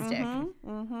 Fantastic.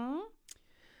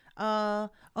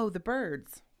 The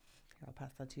Birds. Here, I'll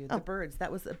pass that to you. The Birds.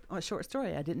 That was a short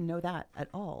story. I didn't know that at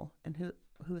all. And who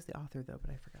was the author though?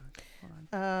 But I forgot. Hold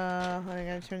on. I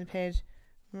gotta turn the page.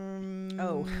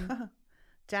 Oh,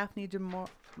 Daphne du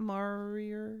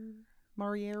Maurier.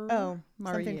 Oh,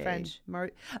 something French.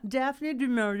 Daphne du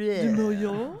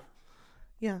Maurier.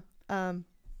 Yeah.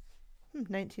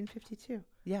 1952.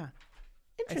 Yeah. I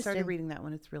Interesting. started reading that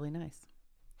one. It's really nice.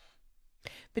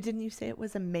 But didn't you say it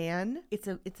was a man? It's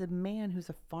a man who's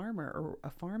a farmer or a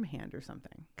farmhand or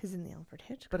something. Because in the Alfred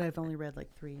Hitchcock. But I've only read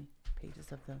like 3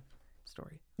 pages of the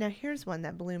story. Now here's one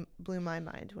that blew my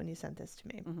mind when you sent this to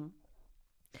me. Mm-hmm.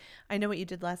 I Know What You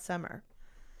Did Last Summer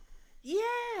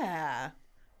Yeah.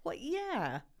 Well,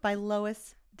 yeah. by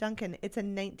Lois Duncan. It's a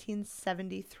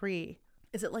 1973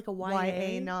 Is it like a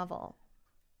YA novel.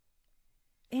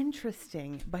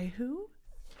 Interesting. By who?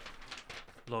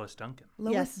 Lois Duncan.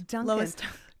 Lois Yes, Duncan. Lois Dun-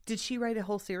 Did she write a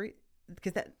whole series?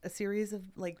 Because a series of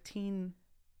like teen.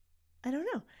 I don't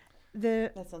know.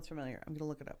 That sounds familiar. I'm gonna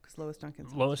look it up because Lois Duncan.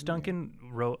 Lois Duncan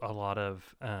wrote a lot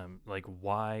of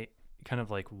YA.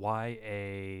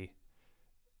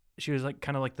 She was like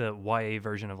kind of like the YA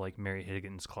version of like Mary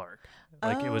Higgins Clark.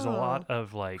 Like it was a lot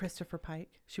of like Christopher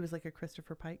Pike. She was like a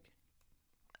Christopher Pike.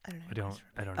 I don't know.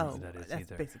 I don't know who that is that's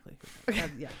either. basically.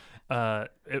 Yeah.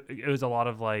 It was a lot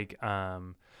of like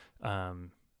there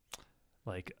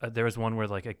was one where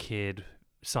like a kid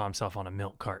saw himself on a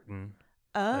milk carton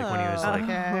like when he was like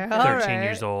okay. 13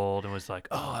 years old and was like,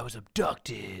 oh, I was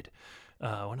abducted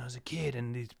when I was a kid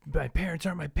and my parents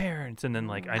aren't my parents. And then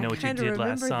like, I Know What You kinda Did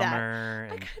Last remember that. Summer.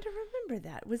 I And kind of remember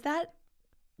that. Was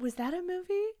that a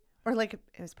movie? Or like it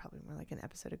was probably more like an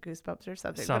episode of Goosebumps or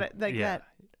something. But that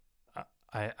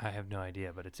I have no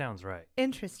idea, but it sounds right.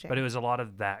 interesting. But it was a lot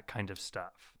of that kind of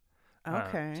stuff.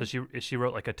 Okay. So she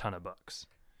wrote like a ton of books.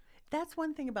 That's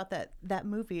one thing about that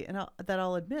movie, and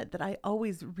I'll admit that I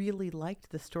always really liked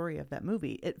the story of that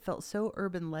movie. It felt so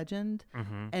urban legend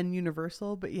and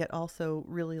universal, but yet also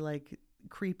really like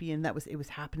creepy, and it was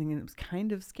happening, and it was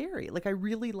kind of scary. Like I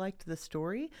really liked the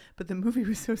story, but the movie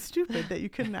was so stupid that you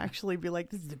couldn't actually be like,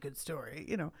 "This is a good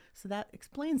story," So that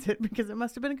explains it because it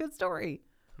must have been a good story.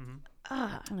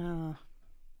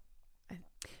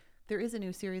 There is a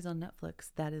new series on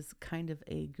Netflix that is kind of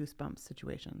a Goosebumps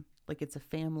situation. Like it's a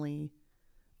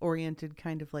family-oriented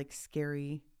kind of like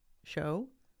scary show.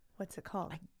 What's it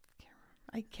called?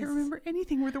 I can't remember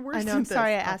anything where the words. I know. I'm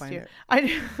sorry I asked you.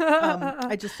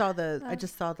 I just saw the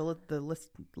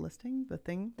listing, the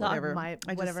thing, whatever. I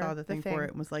just saw the thing for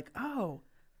it and was like, oh,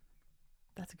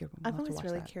 that's a good one. I'm always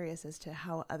really curious as to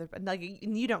how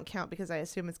you don't count because I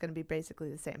assume it's going to be basically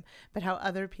the same, but how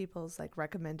other people's like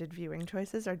recommended viewing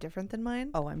choices are different than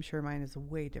mine. Oh, I'm sure mine is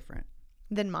way different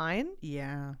than mine.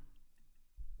 Yeah,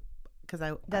 because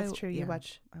that's true. I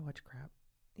watch crap.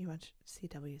 You watch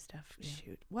CW stuff. Yeah.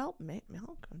 Shoot. Well,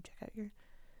 I'll come check out your.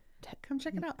 Come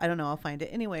check it out. I don't know. I'll find it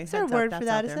anyway. Is there a word for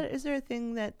that? Is there a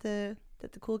thing that the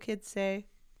cool kids say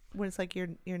when it's like your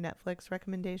Netflix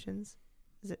recommendations?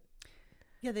 Is it?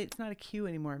 Yeah, it's not a queue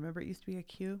anymore. Remember, it used to be a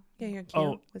queue. Yeah, your queue.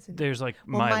 Oh, there's like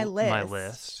my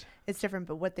list. It's different,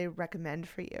 but what they recommend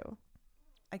for you.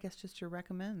 I guess just your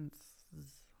recommends.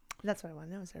 That's what I want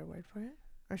to know. Is there a word for it,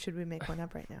 or should we make one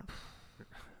up right now?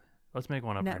 Let's make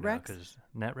one up right now Netrex? because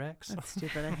Netrex. That's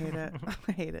stupid. I hate it.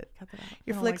 I hate it. Cut that out.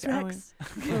 Your I don't like Flix it. I Rex?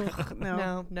 don't-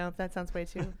 no. No, that sounds way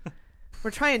too.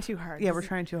 We're trying too hard. Yeah, we're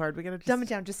trying too hard. We gotta just Dumb it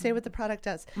down. Just say what the product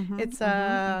does. Mhm, It's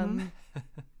mhm,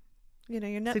 you know,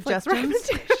 your Netflix Suggestions?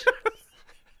 recommendation.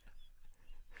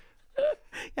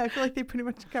 Yeah, I feel like they pretty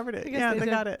much covered it. I guess Yeah, they they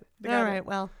did. got it. They All got it. right.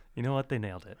 Well, You know what? They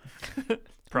nailed it.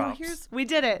 Well, Props. we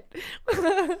did it.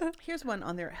 Here's one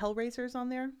on there. Hellraiser's on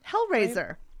there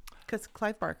Hellraiser. because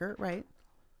Clive Barker, right?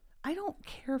 I don't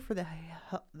care for the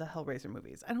Hellraiser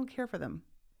movies. I don't care for them.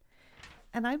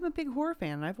 And I'm a big horror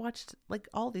fan. And I've watched like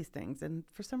all these things, and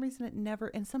for some reason it never.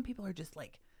 And some people are just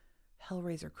like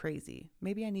Hellraiser crazy.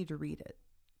 Maybe I need to read it.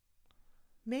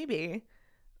 Maybe.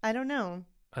 I don't know.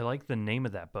 I like the name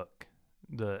of that book.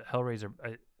 The Hellraiser,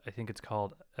 I think it's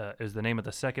called, is the name of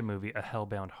the second movie, A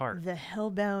Hellbound Heart. The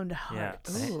Hellbound Yeah, Heart.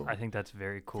 Ooh. I think that's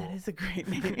very cool. That is a great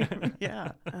name.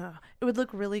 Yeah. It would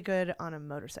look really good on a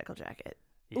motorcycle jacket.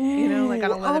 Yeah. You know, like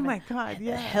on a Ooh, leather oh bag. my god, The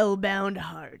yeah. Hellbound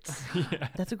Heart. Yeah.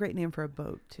 That's a great name for a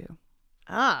boat too.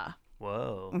 Ah.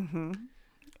 Whoa. Mm-hmm.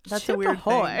 That's Ship a weird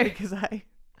ahoy. thing because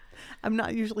I'm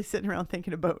not usually sitting around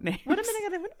thinking of boat names. What am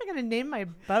I gonna name my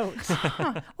boat?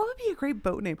 Huh, what would be a great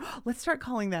boat name? Let's start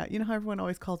calling that. You know how everyone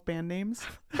always calls band names?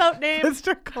 Boat name. Let's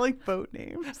start calling boat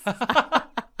names. Oh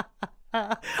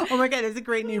my god, that's a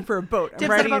great name for a boat. I'm Dibs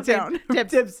on a writing it boat name. down.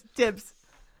 Dibs. Dibs. Dibs.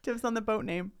 Dibs on the boat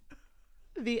name.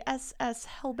 The SS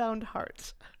Hellbound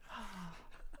Heart.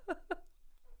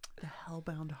 The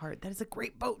Hellbound Heart. That is a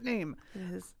great boat name.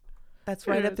 It is. That's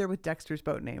right It up is. there with Dexter's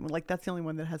boat name. Like that's the only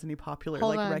one that has any popular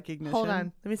Hold like on. recognition. Hold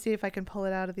on. Let me see if I can pull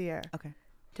it out of the air. Okay.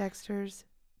 Dexter's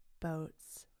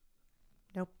boats.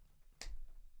 Nope.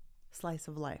 Slice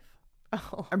of Life.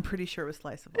 Oh. I'm pretty sure it was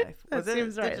Slice of Life. That Was it?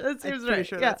 seems right. That I'm seems pretty right.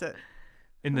 sure Yeah. that's it.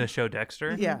 In the show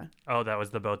Dexter? Yeah. Oh, that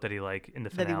was the boat that he, like, in the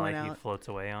That he finale, went he out. floats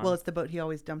away on? Well, it's the boat he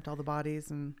always dumped all the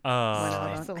bodies and went Oh.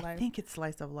 out Slice on. of I Life. think it's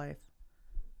Slice of Life.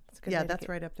 That's a good Yeah, way to that's get-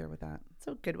 right up there with that. It's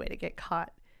a good way to get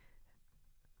caught.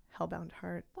 Hellbound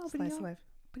Heart. Well, but Slice you of know- life.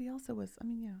 But he also was, I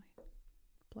mean, yeah,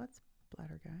 blood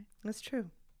splatter guy. That's true.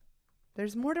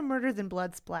 There's more to murder than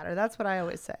blood splatter. That's what I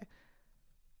always say.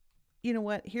 You know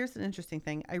what? Here's an interesting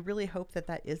thing. I really hope that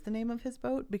that is the name of his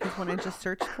boat because when I just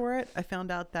searched for it, I found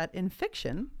out that in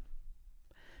fiction,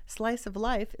 Slice of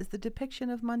Life is the depiction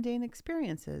of mundane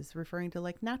experiences, referring to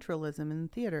like naturalism in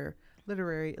theater,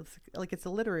 literary. It's a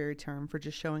literary term for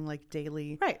just showing like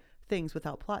daily Right. things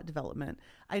without plot development.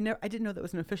 I didn't know that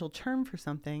was an official term for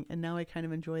something, and now I kind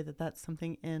of enjoy that that's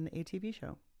something in a TV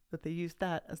show that they used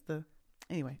that as the.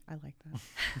 Anyway, I like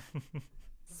that.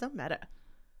 So meta.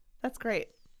 That's great.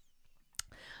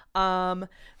 I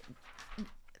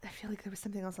feel like there was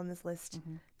something else on this list.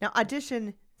 Mm-hmm. Now,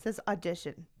 Audition says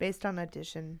Audition, based on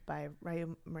Audition by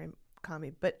Ryu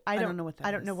Murakami, but I don't know what that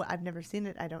I don't know is. what. I've never seen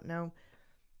it. I don't know.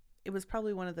 It was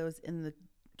probably one of those in the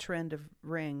trend of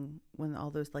Ring when all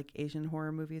those like Asian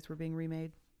horror movies were being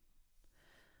remade.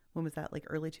 When was that? Like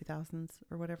early 2000s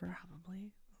or whatever?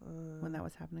 Probably. When that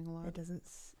was happening a lot. It doesn't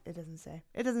say.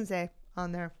 It doesn't say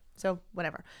on there. So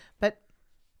whatever. But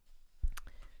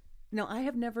No,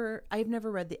 I've never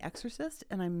read The Exorcist,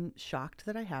 and I'm shocked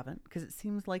that I haven't because it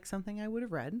seems like something I would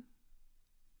have read.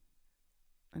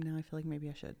 And now I feel like maybe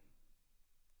I should.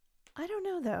 I don't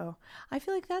know though. I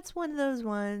feel like that's one of those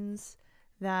ones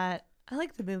that I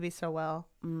like the movie so well.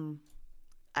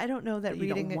 I don't know that You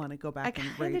reading don't it. want to go I back and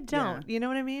kind read. of don't. You know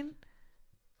what I mean?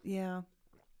 Yeah.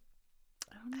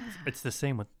 I don't know. It's the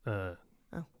same with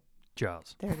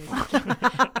Jaws. There it is.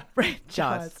 Right.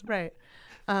 Jaws. Right.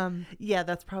 Yeah,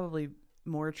 that's probably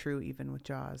more true even with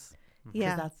Jaws. 'Cause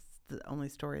Yeah. that's the only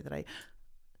story that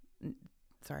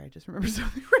sorry, I just remember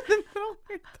something right in the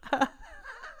middle.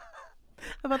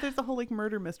 About there's a whole like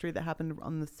murder mystery that happened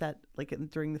on the set, like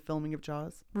during the filming of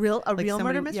Jaws. Real Like murder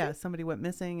somebody- mystery? Yeah, somebody went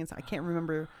missing, and so I can't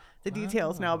remember the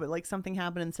details now, but like something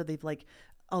happened, and so they've like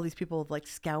all these people have like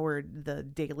scoured the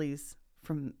dailies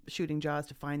from shooting Jaws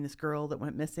to find this girl that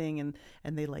went missing, and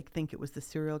they like think it was the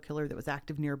serial killer that was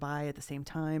active nearby at the same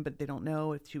time, but they don't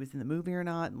know if she was in the movie or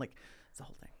not, and like it's the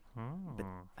whole thing. But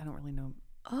I don't really know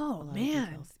a Oh lot of man.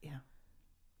 details. Yeah,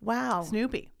 Wow.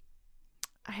 Snoopy.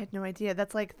 I had no idea.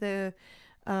 That's like the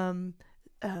God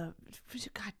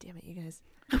damn it, you guys.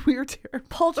 We were terrible.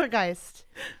 Poltergeist.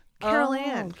 Carol Oh,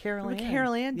 Ann. Carol Remember Ann.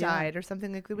 Carol Ann Yeah. died or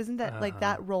something like wasn't that like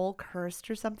that role cursed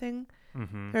or something?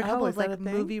 Mm-hmm. There are a couple Oh, of is that like a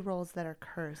thing? movie roles that are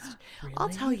cursed. I'll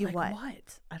tell you Like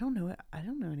what. I don't know. I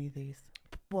don't know any of these.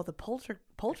 Well, the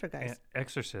Poltergeist.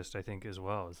 Exorcist, I think, as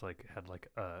well, is like had like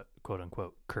a quote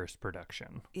unquote cursed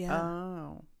production. Yeah.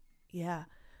 Oh. Yeah.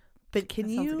 But can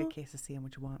That sounds you? like a case of seeing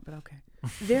what you want, but okay.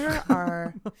 There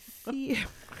are.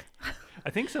 I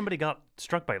think somebody got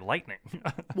struck by lightning.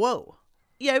 Whoa.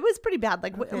 Yeah, it was pretty bad.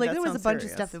 Like, Okay, like that there was a sounds bunch of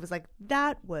serious. stuff that was like,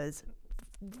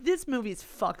 this movie's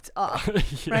fucked up,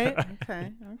 Yeah. right?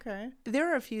 Okay. Okay.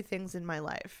 There are a few things in my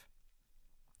life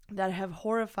that have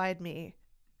horrified me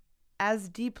as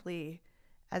deeply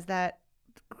as that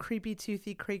creepy,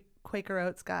 toothy Quaker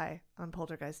Oats guy on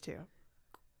Poltergeist 2.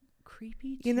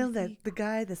 Creepy. You know, toothy- the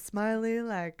guy, the smiley,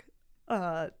 like,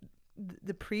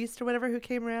 the priest or whatever who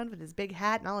came around with his big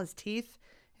hat and all his teeth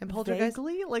in Poltergeist.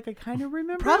 Vaguely, like I kind of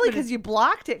remember. Probably but because you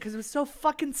blocked it because it was so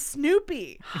fucking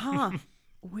Snoopy. Huh.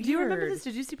 Weird. Do you remember this?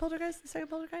 Did you see Poltergeist, the second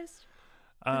Poltergeist?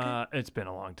 It's been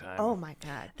a long time. Oh my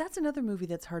God. That's another movie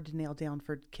that's hard to nail down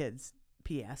for kids.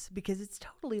 P.S. Because it's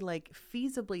totally like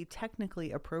feasibly,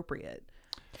 technically appropriate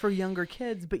for younger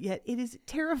kids, but yet it is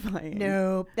terrifying.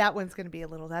 No, that one's going to be a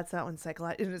little, that one's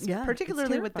psychological. Yeah, it's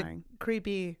Particularly with the terrifying.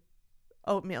 creepy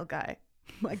oatmeal guy.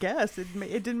 I guess it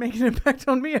didn't make an impact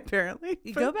on me apparently.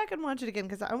 You but go back and watch it again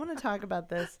because I want to talk about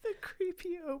this. the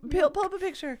creepy oatmeal. Pull up a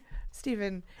picture,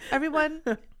 Stephen. Everyone,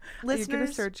 You're gonna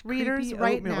listeners, search readers, creepy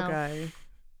right oatmeal now. guy.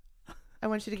 I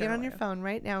want you to get on your Carolina. phone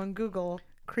right now and Google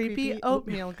creepy Creepy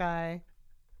oatmeal guy,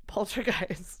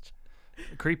 Poltergeist.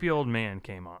 Creepy old man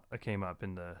came up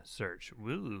in the search.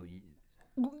 Woo.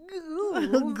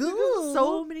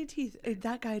 So many teeth.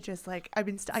 That guy just like I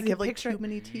mean, I Does he can have like picture too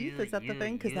many teeth? Is that the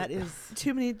thing? Because that is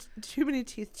too many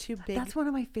teeth, too big that's one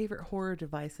of my favorite horror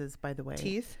devices, by the way.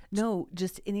 teeth. No,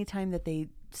 just anytime that they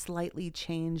slightly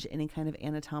change any kind of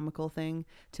anatomical thing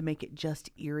to make it just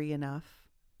eerie enough.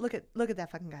 Look at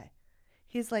that fucking guy.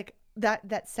 He's like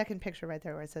that second picture right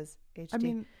there where it says HD. I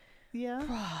mean, yeah.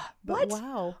 But what?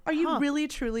 wow. Are you Huh. really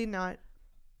truly not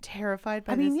terrified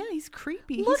by I this? mean, yeah, he's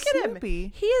creepy. Look He's at Snoopy.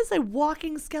 him. He is a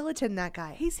walking skeleton. That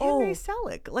guy. He's Henry Oh,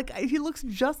 Selick. Like he looks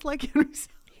just like Henry Selick.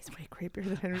 he's way creepier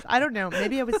than Henry. I don't know.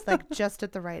 Maybe I was like just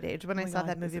at the right age when Oh I my saw God,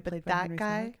 that is movie. it But played by that Henry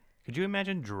guy. Selick? Could you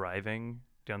imagine driving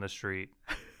down the street,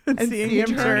 And see seeing him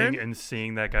him turning turn, and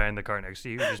seeing that guy in the car next to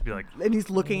you? Just be like, and he's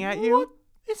looking at you. what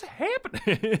is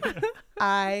happening?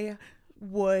 I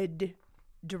would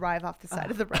drive off the side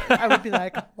of the road. I would be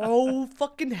like, oh,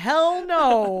 fucking hell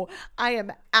no. I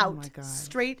am out. my God.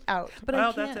 Straight out. But well,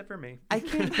 I can't, that's it for me. I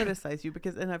can't criticize you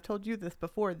because, and I've told you this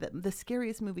before, that the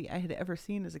scariest movie I had ever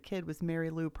seen as a kid was Mary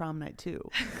Lou Prom Night 2,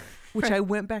 which I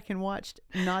went back and watched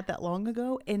not that long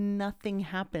ago, and nothing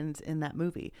happens in that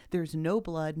movie. There's no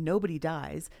blood, nobody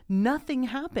dies, nothing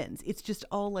happens. It's just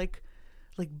all like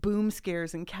boom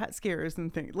scares and cat scares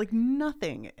and things, like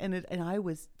nothing. And I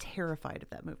was terrified of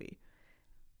that movie.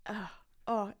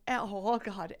 Oh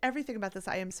God. Everything about this,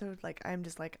 I'm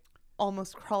just like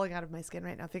almost crawling out of my skin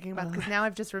right now thinking about it because now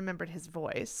I've just remembered his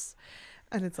voice.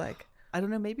 And it's like, I don't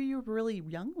know. Maybe you were really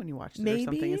young when you watched it or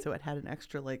something, Maybe. and so it had an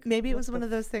extra like. maybe it what was the one of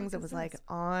those fuck things that is was like this?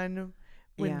 on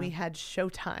when Yeah. we had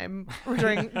Showtime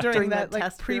during During that that like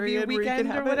test preview period where you could weekend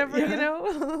or have it. whatever, Yeah. you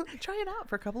know? Try it out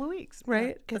for a couple of weeks,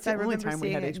 Right? That's Because the I only remember time we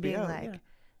seeing had it and being HBO, like,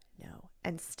 yeah. no.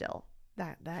 And still,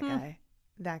 that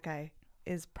guy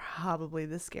is probably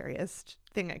the scariest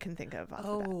thing I can think of. Off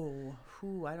the bat.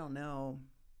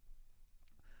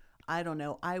 I don't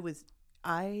know.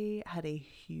 I had a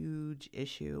huge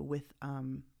issue with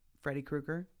Freddy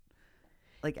Krueger.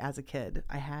 Like as a kid,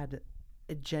 I had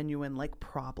a genuine like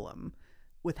problem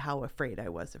with how afraid I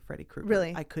was of Freddy Krueger.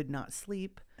 Really? I could not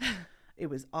sleep. It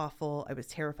was awful. I was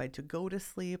terrified to go to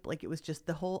sleep. Like it was just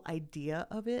the whole idea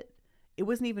of it. It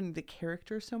wasn't even the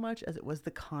character so much as it was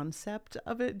the concept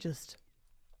of it. Just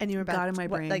And you were about got in my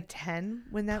what, brain. like 10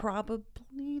 when that.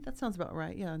 probably, that sounds about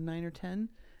right. Yeah, 9 or 10.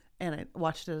 And I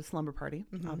watched it at a slumber party,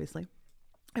 obviously,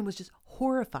 and was just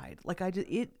horrified. Like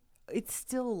it's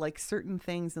still like certain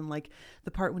things, and like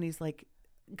the part when he's like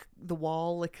the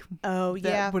wall, like Oh that,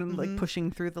 yeah, when like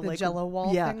pushing through the the like Jello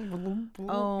wall yeah. thing.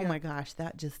 Oh Yeah. my gosh,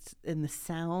 that just in the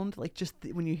sound, like just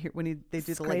when you hear they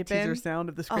do the like Scraping. teaser sound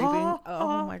of the scraping.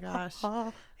 Oh my gosh,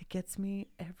 Oh. it gets me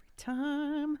every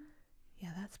time. Yeah,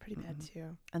 that's pretty bad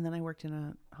too. And then I worked in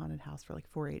a haunted house for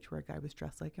like 4-H where a guy was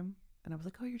dressed like him, and I was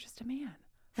like, oh, you're just a man.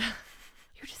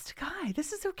 You're just a guy.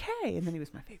 This is okay. And then he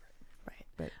was my favorite.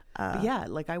 Right. But yeah,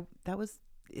 like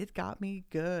it got me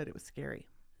good. It was scary.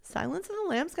 Silence of the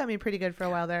Lambs got me pretty good for a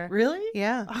while there. Really?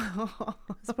 Yeah.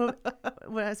 When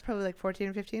I was probably like 14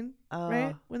 or 15,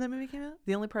 right? When that movie came out?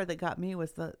 The only part that got me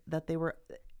was that they were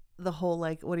the whole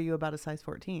like, what are you about a size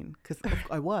 14? Because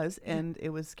I was, and it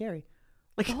was scary.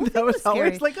 Like The whole that thing was was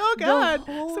always scary. like, oh The God,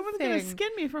 whole someone's gonna thing. skin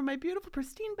me from my beautiful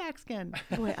pristine back skin.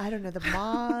 Boy, I don't know, the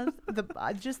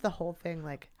moth, just the whole thing,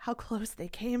 like how close they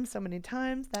came so many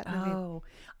times. That movie. Oh,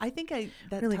 I think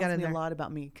that Really got tells in me a there. lot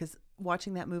about me because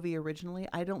watching that movie originally,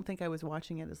 I don't think I was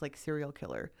watching it as like serial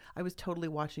killer. I was totally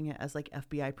watching it as like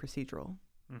FBI procedural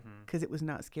because it was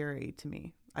not scary to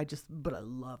me. But I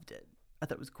loved it. I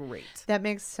thought it was great. That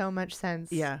makes so much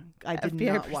sense. Yeah, I did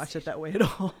FBI not watch it that way at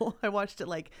all. I watched it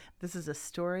like this is a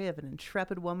story of an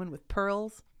intrepid woman with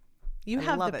pearls. You I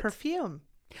have love the it. perfume.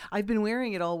 I've been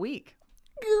wearing it all week.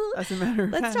 As a matter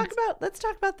of Let's fact.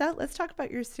 talk about that. Let's talk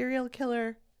about your serial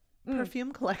killer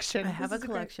perfume collection. I have This a is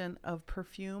great- collection of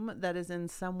perfume that is in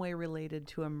some way related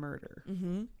to a murder.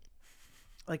 Mm-hmm.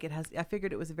 Like it has. I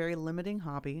figured it was a very limiting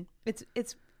hobby. It's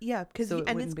yeah, because So it and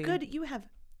it's wouldn't be- good. You have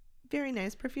very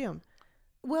nice perfume.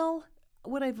 Well,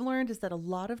 what I've learned is that a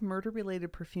lot of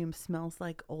murder-related perfume smells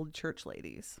like old church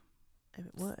ladies. And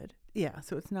it would. Yeah,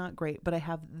 so it's not great. But I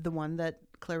have the one that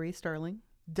Clarice Starling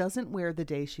doesn't wear the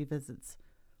day she visits,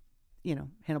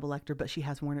 Hannibal Lecter, but she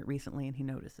has worn it recently and he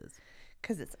notices.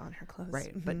 Because it's on her clothes.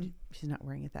 Right, but Mhm. she's not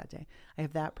wearing it that day. I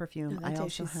have that perfume. No, that I day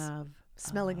also she's have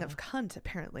smelling of cunt,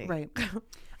 apparently. right.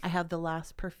 I have the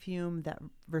last perfume that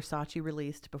Versace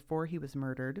released before he was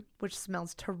murdered. Which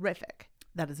smells terrific.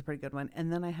 That is a pretty good one.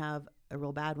 And then I have a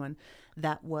real bad one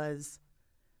that was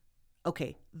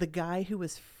the guy who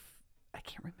was I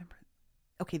can't remember.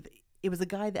 Okay, it was a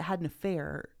guy that had an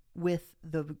affair with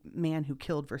the man who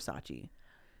killed Versace.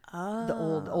 Oh.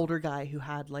 The older guy who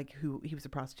had who he was a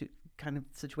prostitute kind of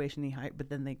situation he hired, but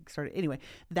then they started anyway.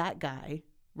 That guy,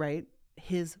 right?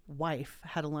 His wife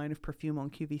had a line of perfume on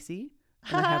QVC,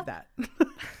 and I have that,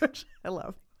 which I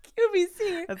love.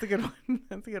 QVC. That's a good one.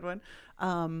 That's a good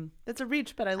one. That's a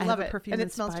reach, but I I love have a it. perfume And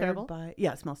it smells inspired terrible.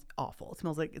 Yeah, it smells awful. It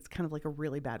smells like it's kind of like a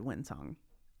really bad wind song.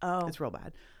 Oh. It's real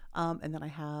bad. And then I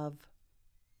have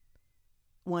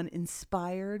one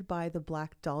inspired by the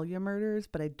Black Dahlia murders,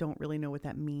 but I don't really know what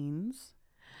that means.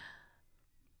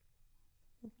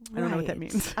 I don't know what that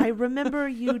Right. means. I remember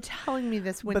you telling me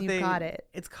this when But you got it.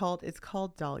 It's called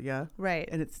Dahlia, Right.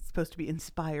 and it's supposed to be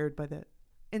inspired by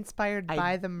Inspired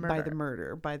by the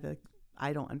murder.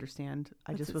 I don't understand.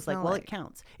 I What's just it was like, smell well, like? it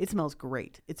counts. It smells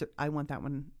great. I want that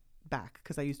one back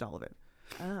because I used all of it.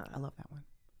 Ah, I love that one.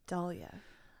 Dahlia.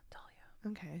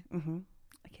 Dahlia. Okay. Mm-hmm.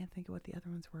 I can't think of what the other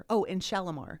ones were. Oh, and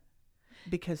Shalimar,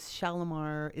 because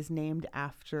Shalimar is named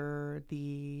after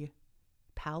the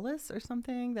palace or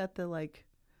something that the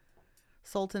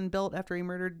Sultan built after he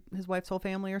murdered his wife's whole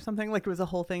family or something. Like it was a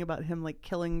whole thing about him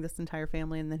killing this entire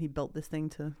family, and then he built this thing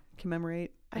to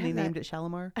commemorate, I and he have that. named it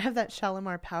Shalimar. I have that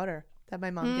Shalimar powder that my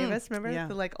mom gave us. Remember yeah.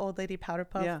 the old lady powder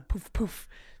puff? Yeah. Poof poof.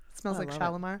 It smells I like love it.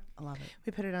 Shalimar. I love it.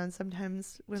 We put it on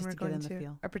sometimes when Just we're to get going in the to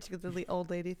feel. a particularly old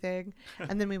lady thing,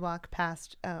 and then we walk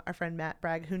past our friend Matt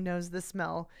Bragg, who knows the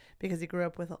smell because he grew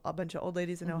up with a bunch of old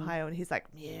ladies in Mm-hmm. Ohio, and he's like,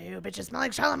 "You bitches smell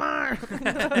like Shalimar."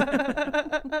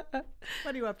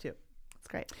 What are you up to? It's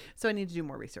great. So I need to do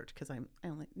more research because I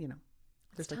only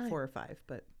there's time. 4 or 5,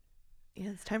 but Yeah,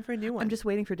 it's time for a new one. I'm just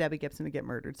waiting for Debbie Gibson to get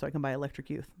murdered so I can buy Electric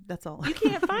Youth. That's all. You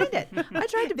can't find it. I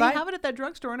tried to They buy have it at that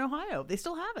drugstore in Ohio. They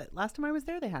still have it. Last time I was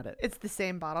there, they had it. It's the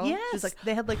same bottle. Yes,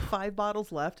 they had 5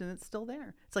 bottles left, and it's still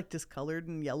there. It's discolored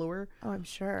and yellower. Oh, I'm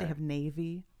sure. They have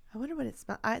navy. I wonder what it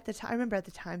smells. I remember at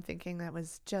the time thinking that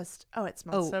was just. Oh, it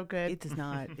smells so good. It does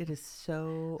not. It is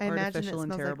so I imagine it artificial smells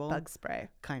and terrible. like bug spray.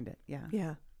 Kind of. Yeah.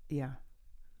 Yeah, Yeah.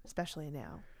 especially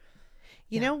now.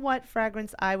 You know what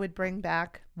fragrance I would bring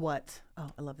back? What? Oh,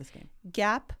 I love this game.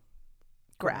 Gap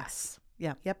grass.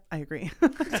 Yeah. Yep. I agree.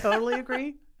 Totally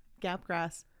agree. Gap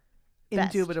grass.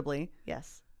 Best. Indubitably.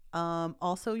 Yes.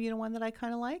 Also, one that I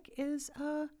kind of like is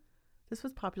this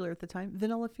was popular at the time,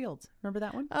 Vanilla Fields. Remember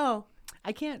that one? Oh,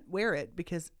 I can't wear it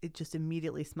because it just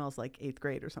immediately smells like 8th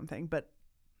grade or something, but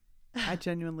I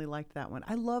genuinely liked that one.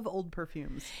 I love old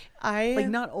perfumes.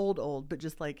 Not old, but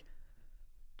just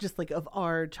of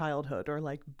our childhood or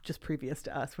just previous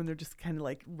to us when they're just kind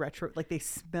of retro, they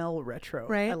smell retro.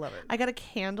 right. I love it. I got a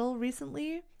candle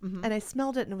recently, and I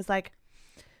smelled it, and it was like,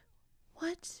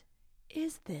 "What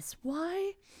is this?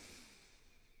 Why?"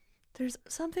 There's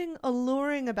something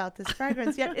alluring about this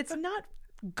fragrance, yet it's not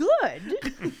good.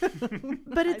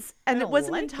 But it's I and it don't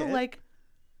wasn't like until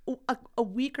it. a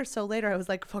week or so later I was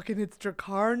like, "Fucking, it's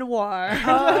Drakkar Noir."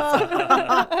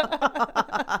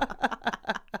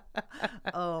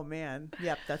 Oh man.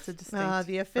 Yep, that's a distinct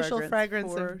The official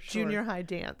fragrance for of sure. junior high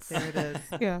dance. There it is.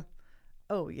 Yeah.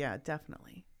 Oh yeah,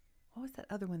 definitely. What was that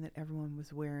other one that everyone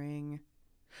was wearing?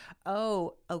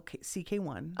 Oh, okay.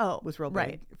 CK1 Oh, was real big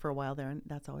right. for a while there, and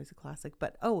that's always a classic.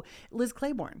 But Liz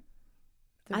Claiborne.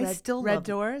 The I still Red love,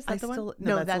 Door. Is that I the one? still,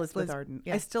 no, that's Elizabeth Liz Arden.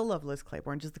 yeah. I still love Liz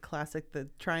Claiborne. Just the classic, the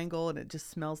triangle, and it just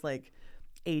smells like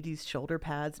 80s shoulder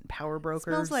pads and power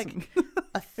brokers. Smells like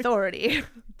authority. It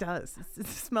does. It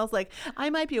smells like I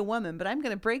might be a woman, but I'm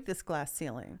going to break this glass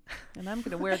ceiling, and I'm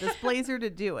going to wear this blazer to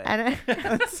do it. And,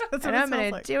 That's what and it I'm smells going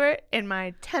to like. do it in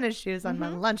my tennis shoes on my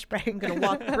lunch break. I'm going to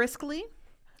walk briskly,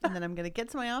 and then I'm going to get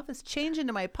to my office, change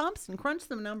into my pumps, and crunch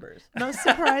some numbers. most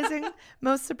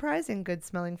surprising good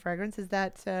smelling fragrance is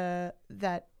that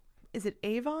is it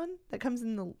Avon that comes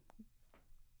in the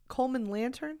Coleman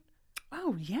Lantern?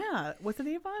 Oh yeah, was it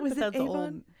Avon? Was But it that's Avon?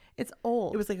 old. It's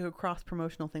old. It was like a cross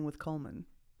promotional thing with Coleman.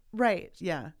 right.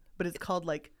 Yeah, but it's called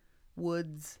like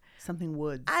Woods, something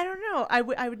Woods. I don't know. I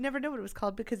would never know what it was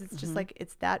called because it's just like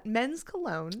it's that men's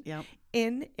cologne Yep.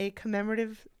 in a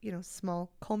commemorative,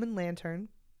 small Coleman Lantern.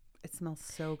 It smells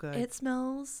so good. It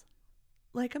smells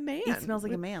like a man. It smells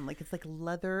like a man. Like it's like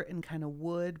leather and kind of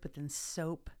wood, but then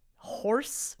soap.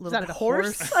 horse. A little Is bit that of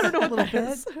horse? I don't know what little that bit.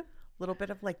 is. A little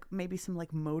bit of like maybe some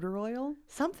like motor oil.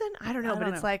 Something I don't know, I but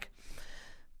don't it's know. like,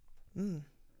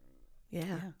 yeah.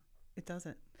 Yeah, it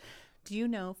doesn't. Do you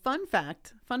know? Fun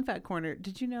fact corner.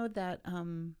 Did you know that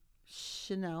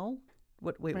Chanel?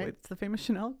 Wait, Right. it's the famous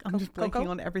Chanel. I'm just blanking Coco?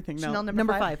 on everything now. Chanel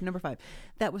number five? Number five.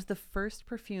 That was the first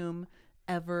perfume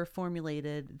ever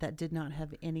formulated that did not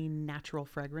have any natural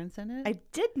fragrance in it. I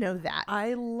did know that.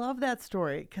 I love that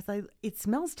story because it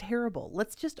smells terrible.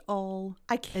 Let's just all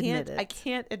I can't. admit it. I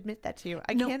can't admit that to you.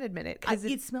 I No, can't admit it I- because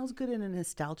it smells good in a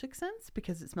nostalgic sense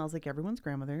because it smells like everyone's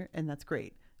grandmother, and that's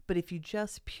great. But if you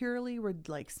just purely were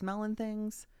like smelling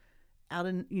things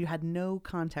you had no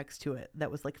context to it that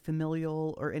was like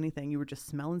familial or anything, you were just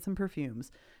smelling some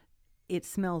perfumes, it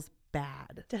smells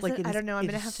bad. Does like it? I don't know. I'm it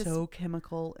gonna is have to so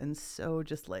chemical and so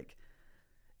just like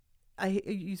I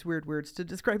use weird words to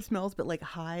describe smells, but like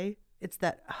high. It's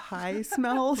that high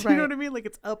smell. You Right. know what I mean? Like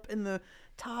it's up in the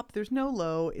top. There's no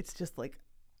low. It's just like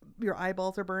your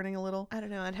eyeballs are burning a little. I don't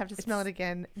know. I'd have to smell it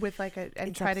again with like and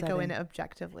it's try to go in upsetting.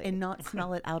 objectively. And not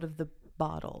smell it out of the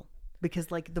bottle, because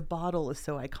like the bottle is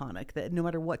so iconic that no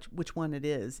matter which one it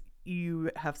is, you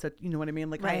have such, you know what I mean?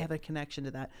 Like I Right. have a connection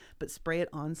to that, but spray it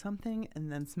on something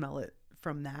and then smell it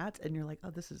from that, and you're like, oh,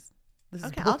 this is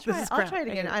okay, bull- I'll try. this is I'll crap. try it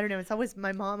again. hate I don't know. It's always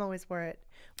my mom always wore it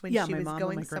when Yeah, she my was mom and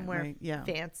going my grand- somewhere my- yeah.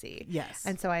 fancy. Yes.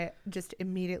 And so I just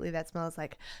immediately that smells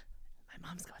like my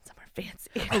mom's going somewhere fancy.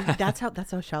 Oh, that's how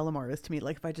Shalimar is to me.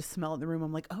 Like if I just smell it in the room,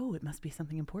 I'm like, oh, it must be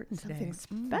something important Something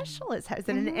today. special is it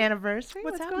an anniversary?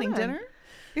 What's going happening? on?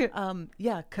 Dinner?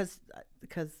 Yeah,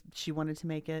 because she wanted to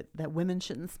make it that women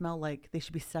shouldn't smell like, they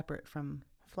should be separate from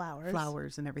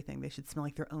flowers and everything. They should smell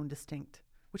like their own distinct.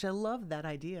 Which I love that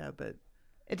idea, but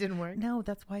It didn't work. no,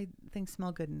 that's why things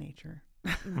smell good in nature.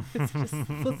 It's just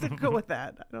let's go with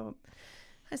that. I don't.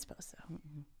 I suppose so.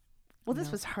 Well, this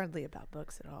No. was hardly about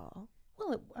books at all.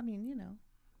 Well, I mean, you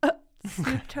know,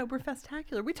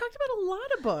 Snooptoberfestacular. We talked about a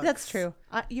lot of books. That's true.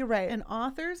 You're right. And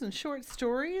authors and short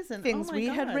stories and things oh my we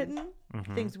had God. written.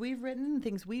 things we've written,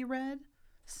 things we read.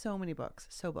 So many books,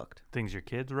 so booked. Things your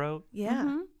kids wrote. Yeah.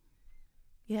 Mhm.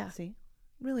 Yeah. See,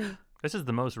 Really. This is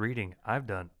the most reading I've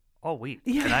done all week,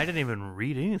 Yeah. and I didn't even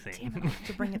read anything. damn it, I have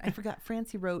to bring it. I forgot.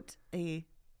 Francie wrote a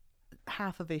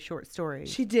half of a short story.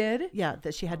 She did? Yeah,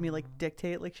 that she had me like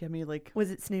dictate. Like she had me like.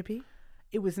 Was it Snoopy?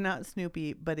 It was not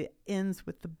Snoopy, but it ends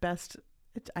with the best.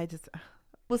 I just.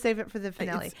 We'll save it for the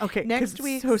finale. It's, okay, 'cause Next it's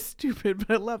week. so stupid,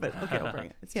 but I love it. Okay, I'll bring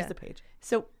it. It's Yeah. just a page.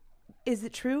 So, is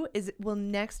it true? Will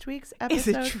next week's episode? Is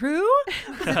it true?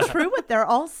 Is it true what they're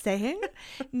all saying?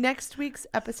 Next week's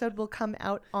episode will come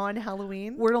out on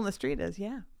Halloween. Word on the street is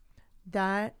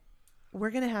That we're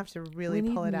gonna have to really we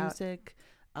need pull it out. music.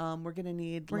 We're gonna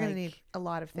need. We're gonna need a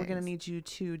lot of things. We're gonna need you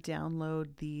to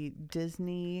download the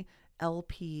Disney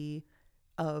LP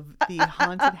of the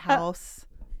haunted house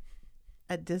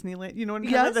at Disneyland. You know what I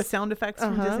mean? Yes. The sound effects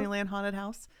from Uh-huh. Disneyland haunted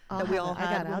house I'll that we have all it. I got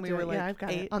had it. when I'll we do were it. like yeah, I've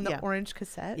got 8. it on the Yeah. orange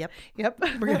cassette. Yep. Yep.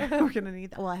 we're gonna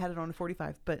need that. Well, I had it on a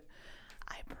 45, but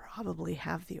I probably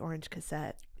have the orange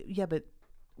cassette. yeah, but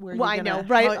where? Well, I know,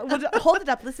 right? Well, hold it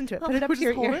up. Listen to it. Put it up We'll to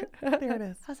your just hold ear. it. There it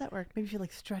is. How's that work? Maybe if you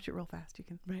like stretch it real fast, you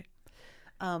can. Right.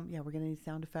 Yeah, we're gonna need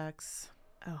sound effects.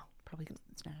 Oh, Probably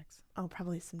snacks.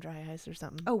 probably some dry ice or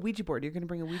something. Oh, Ouija board. You're gonna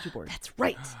bring a Ouija board. That's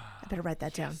right. I better write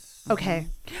that down. Okay.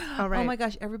 All right. Oh my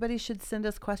gosh, everybody should send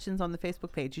us questions on the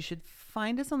Facebook page. You should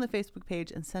find us on the Facebook page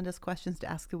and send us questions to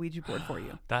ask the Ouija board for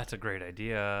you. That's a great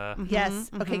idea. Yes.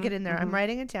 Okay, get in there. I'm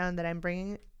writing it down that I'm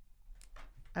bringing.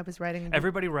 I was writing.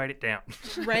 Everybody write it down.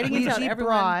 Writing it down, Ouija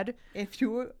everyone. broad. If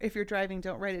you're driving,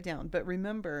 don't write it down. But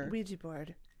remember, Ouija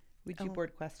board. Ouija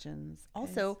board questions.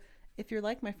 Also, if you're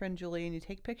like my friend Julie and you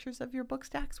take pictures of your book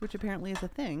stacks, which apparently is a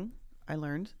thing, I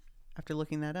learned, after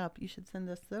looking that up, you should send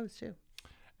us those too.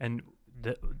 And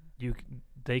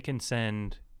they can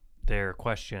send their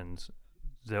questions.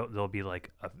 They'll be like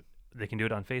they can do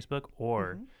it on Facebook,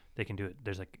 or they can do it.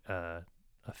 There's like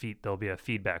there'll be a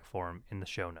feedback form in the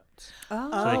show notes,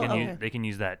 so they can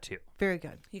use that too. Very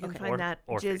good. You can Okay. find that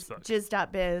or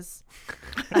jizz.biz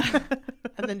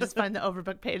and then just find the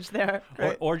Overbook page there.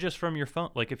 Or just from your phone,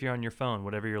 like if you're on your phone,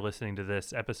 whatever you're listening to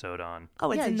this episode on.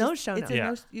 Oh, it's Yeah, in you those just- show it's notes. in Yeah.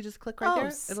 those- you just click right there.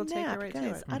 It'll take you snap, right guys.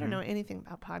 to it. I don't know anything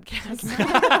about podcasts.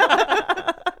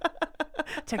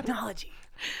 Technology.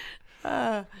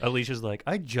 Alicia's like,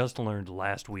 I just learned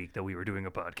last week that we were doing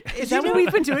a podcast. Is that what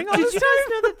we've been doing all Did this you time? guys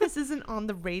know that this isn't on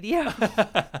the radio?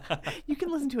 You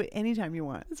can listen to it anytime you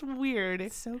want. It's weird.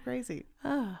 It's so crazy.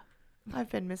 I've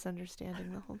been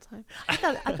misunderstanding the whole time. I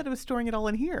thought it was storing it all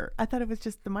in here. I thought it was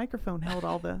just the microphone held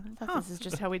all the. I thought this is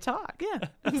just how we talk.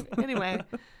 Yeah. Anyway,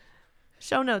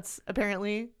 show notes,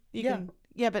 apparently. You Yeah. can.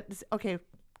 Yeah, but, okay,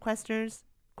 questioners.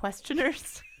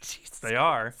 Jesus. They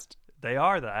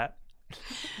are that.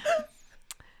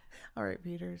 All right,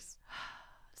 Peters.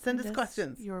 Send us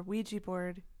questions. Your Ouija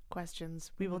board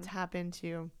questions. We will tap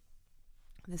into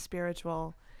the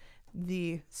spiritual,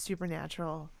 the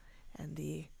supernatural, and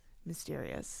the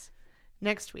mysterious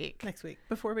next week. Next week.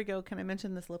 Before we go, can I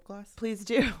mention this lip gloss? Please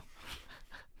do.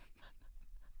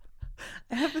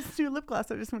 I have this new lip gloss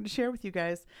I just wanted to share with you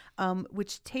guys,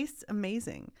 which tastes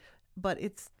amazing, but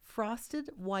it's frosted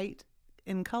white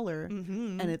in color,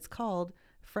 and it's called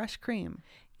Fresh Cream.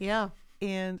 Yeah.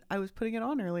 And I was putting it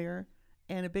on earlier,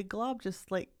 and a big glob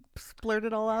just like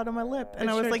splurted all out on my lip. And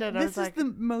It I was sure like, did. I this was is like- the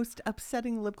most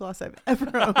upsetting lip gloss I've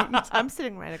ever owned. I'm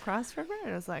sitting right across from her,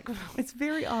 and I was like, It's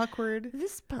very awkward.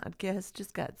 this podcast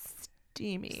just got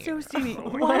steamy. So steamy. Oh,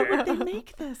 Why yeah. would they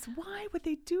make this? Why would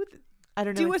they do I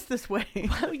don't know. do us this way?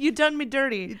 You done me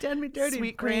dirty. You done me dirty,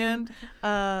 Sweet Brand.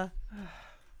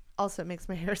 Also, it makes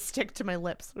my hair stick to my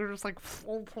lips. We're just like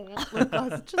lip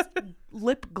gloss. It's just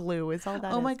lip glue is all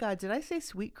that Oh is. my God, did I say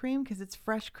sweet cream? Because it's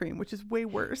fresh cream, which is way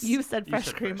worse. You said fresh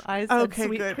said cream. fresh I said Okay,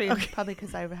 sweet good. cream. Okay. Probably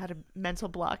because I had a mental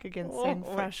block against Oh saying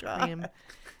my fresh God. cream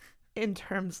in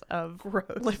terms of Gross.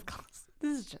 lip gloss.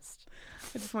 This is just,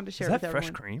 I just wanted to share Is with that fresh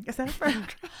everyone. cream? Is that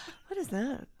fresh? what is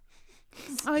that?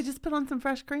 Oh, I just put on some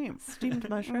fresh cream. Steamed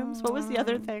mushrooms? What was the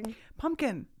other thing?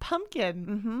 Pumpkin. Pumpkin.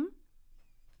 Mm-hmm.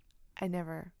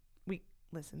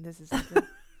 Listen, this is something.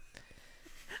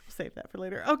 Save that for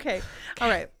later. Okay. All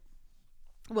right.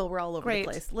 Well, we're all over Great.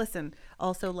 the place. Listen,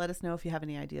 also let us know if you have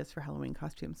any ideas for Halloween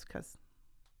costumes, because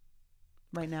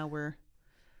right now we're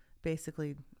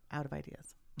basically out of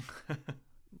ideas.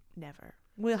 Never.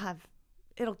 We'll have,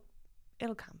 it'll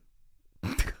come.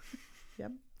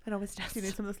 Yep. It always does. Do you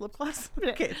need some of this lip gloss?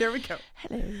 Okay, there we go.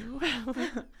 Hello.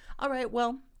 All right.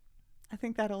 Well, I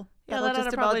think that'll that'll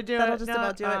just probably about do that'll it. just No,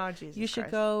 about do oh, it. Jesus You should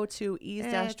Christ. go to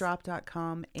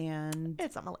ease-drop.com and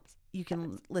It's on my lips. you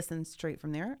can listen straight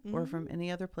from there or from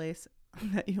any other place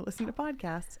that you listen to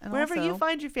podcasts. And Wherever you also-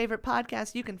 find your favorite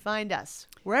podcast, you can find us.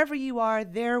 Wherever you are,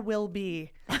 there will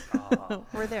be.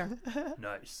 we're there.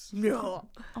 Nice. No.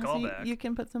 Also, you, Callback. you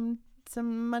can put some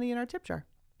money in our tip jar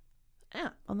Yeah,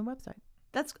 on the website.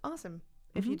 that's awesome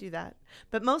if you do that.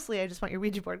 But mostly, I just want your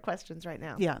Ouija board questions right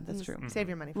now. Yeah, that's Just true. Save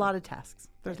your money. A lot of tasks.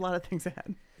 There's a lot of things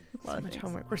ahead. A lot So of much things.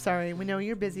 homework. We're sorry. We know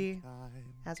you're busy,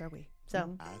 as are we.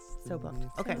 So, So bummed.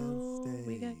 Okay. oh,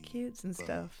 we got cutes and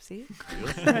stuff. See?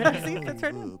 See, that's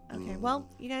right. Okay, well,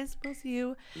 you guys, we'll see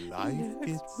you. Life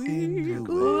gets in the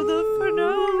Oh, way. the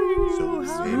finale.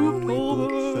 So many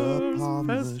books upon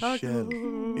the shelf.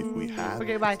 If we had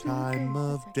Okay, bye. the time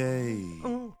of day,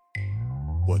 Oh.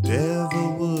 whatever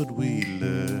would we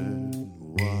learn?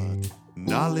 What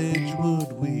knowledge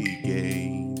would we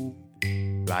gain?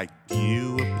 Like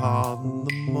dew upon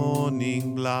the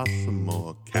morning blossom,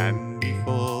 or candy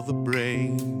for the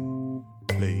brain.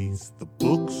 Place the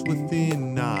books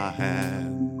within our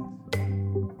hands,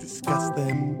 discuss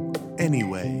them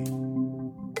anyway.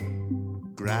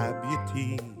 Grab your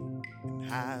tea and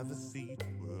have a seat.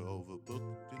 We're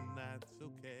overbooked